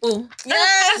people.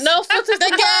 Yes. No Filters the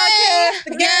podcast.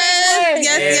 The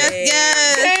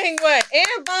Yes. Gangway.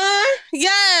 And Vaughn.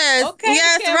 Yes. Okay,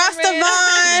 yes.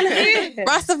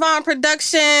 Rastavon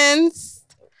Productions.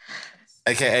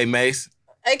 AKA Mace.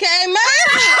 AKA Mace.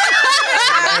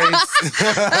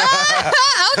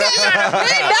 Okay.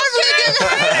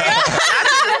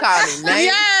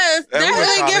 Yes,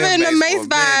 definitely giving the Mace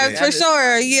vibes for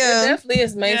sure. Yeah, it definitely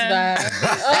is Mace vibes.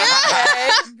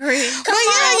 Okay, but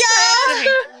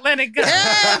y'all. Let it go.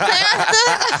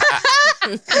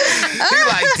 He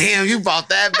like, damn, you bought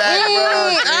that back,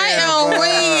 bro. I am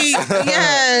weak.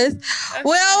 Yes.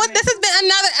 Well, this has been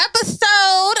another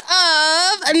episode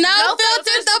of No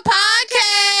Filters the Podcast.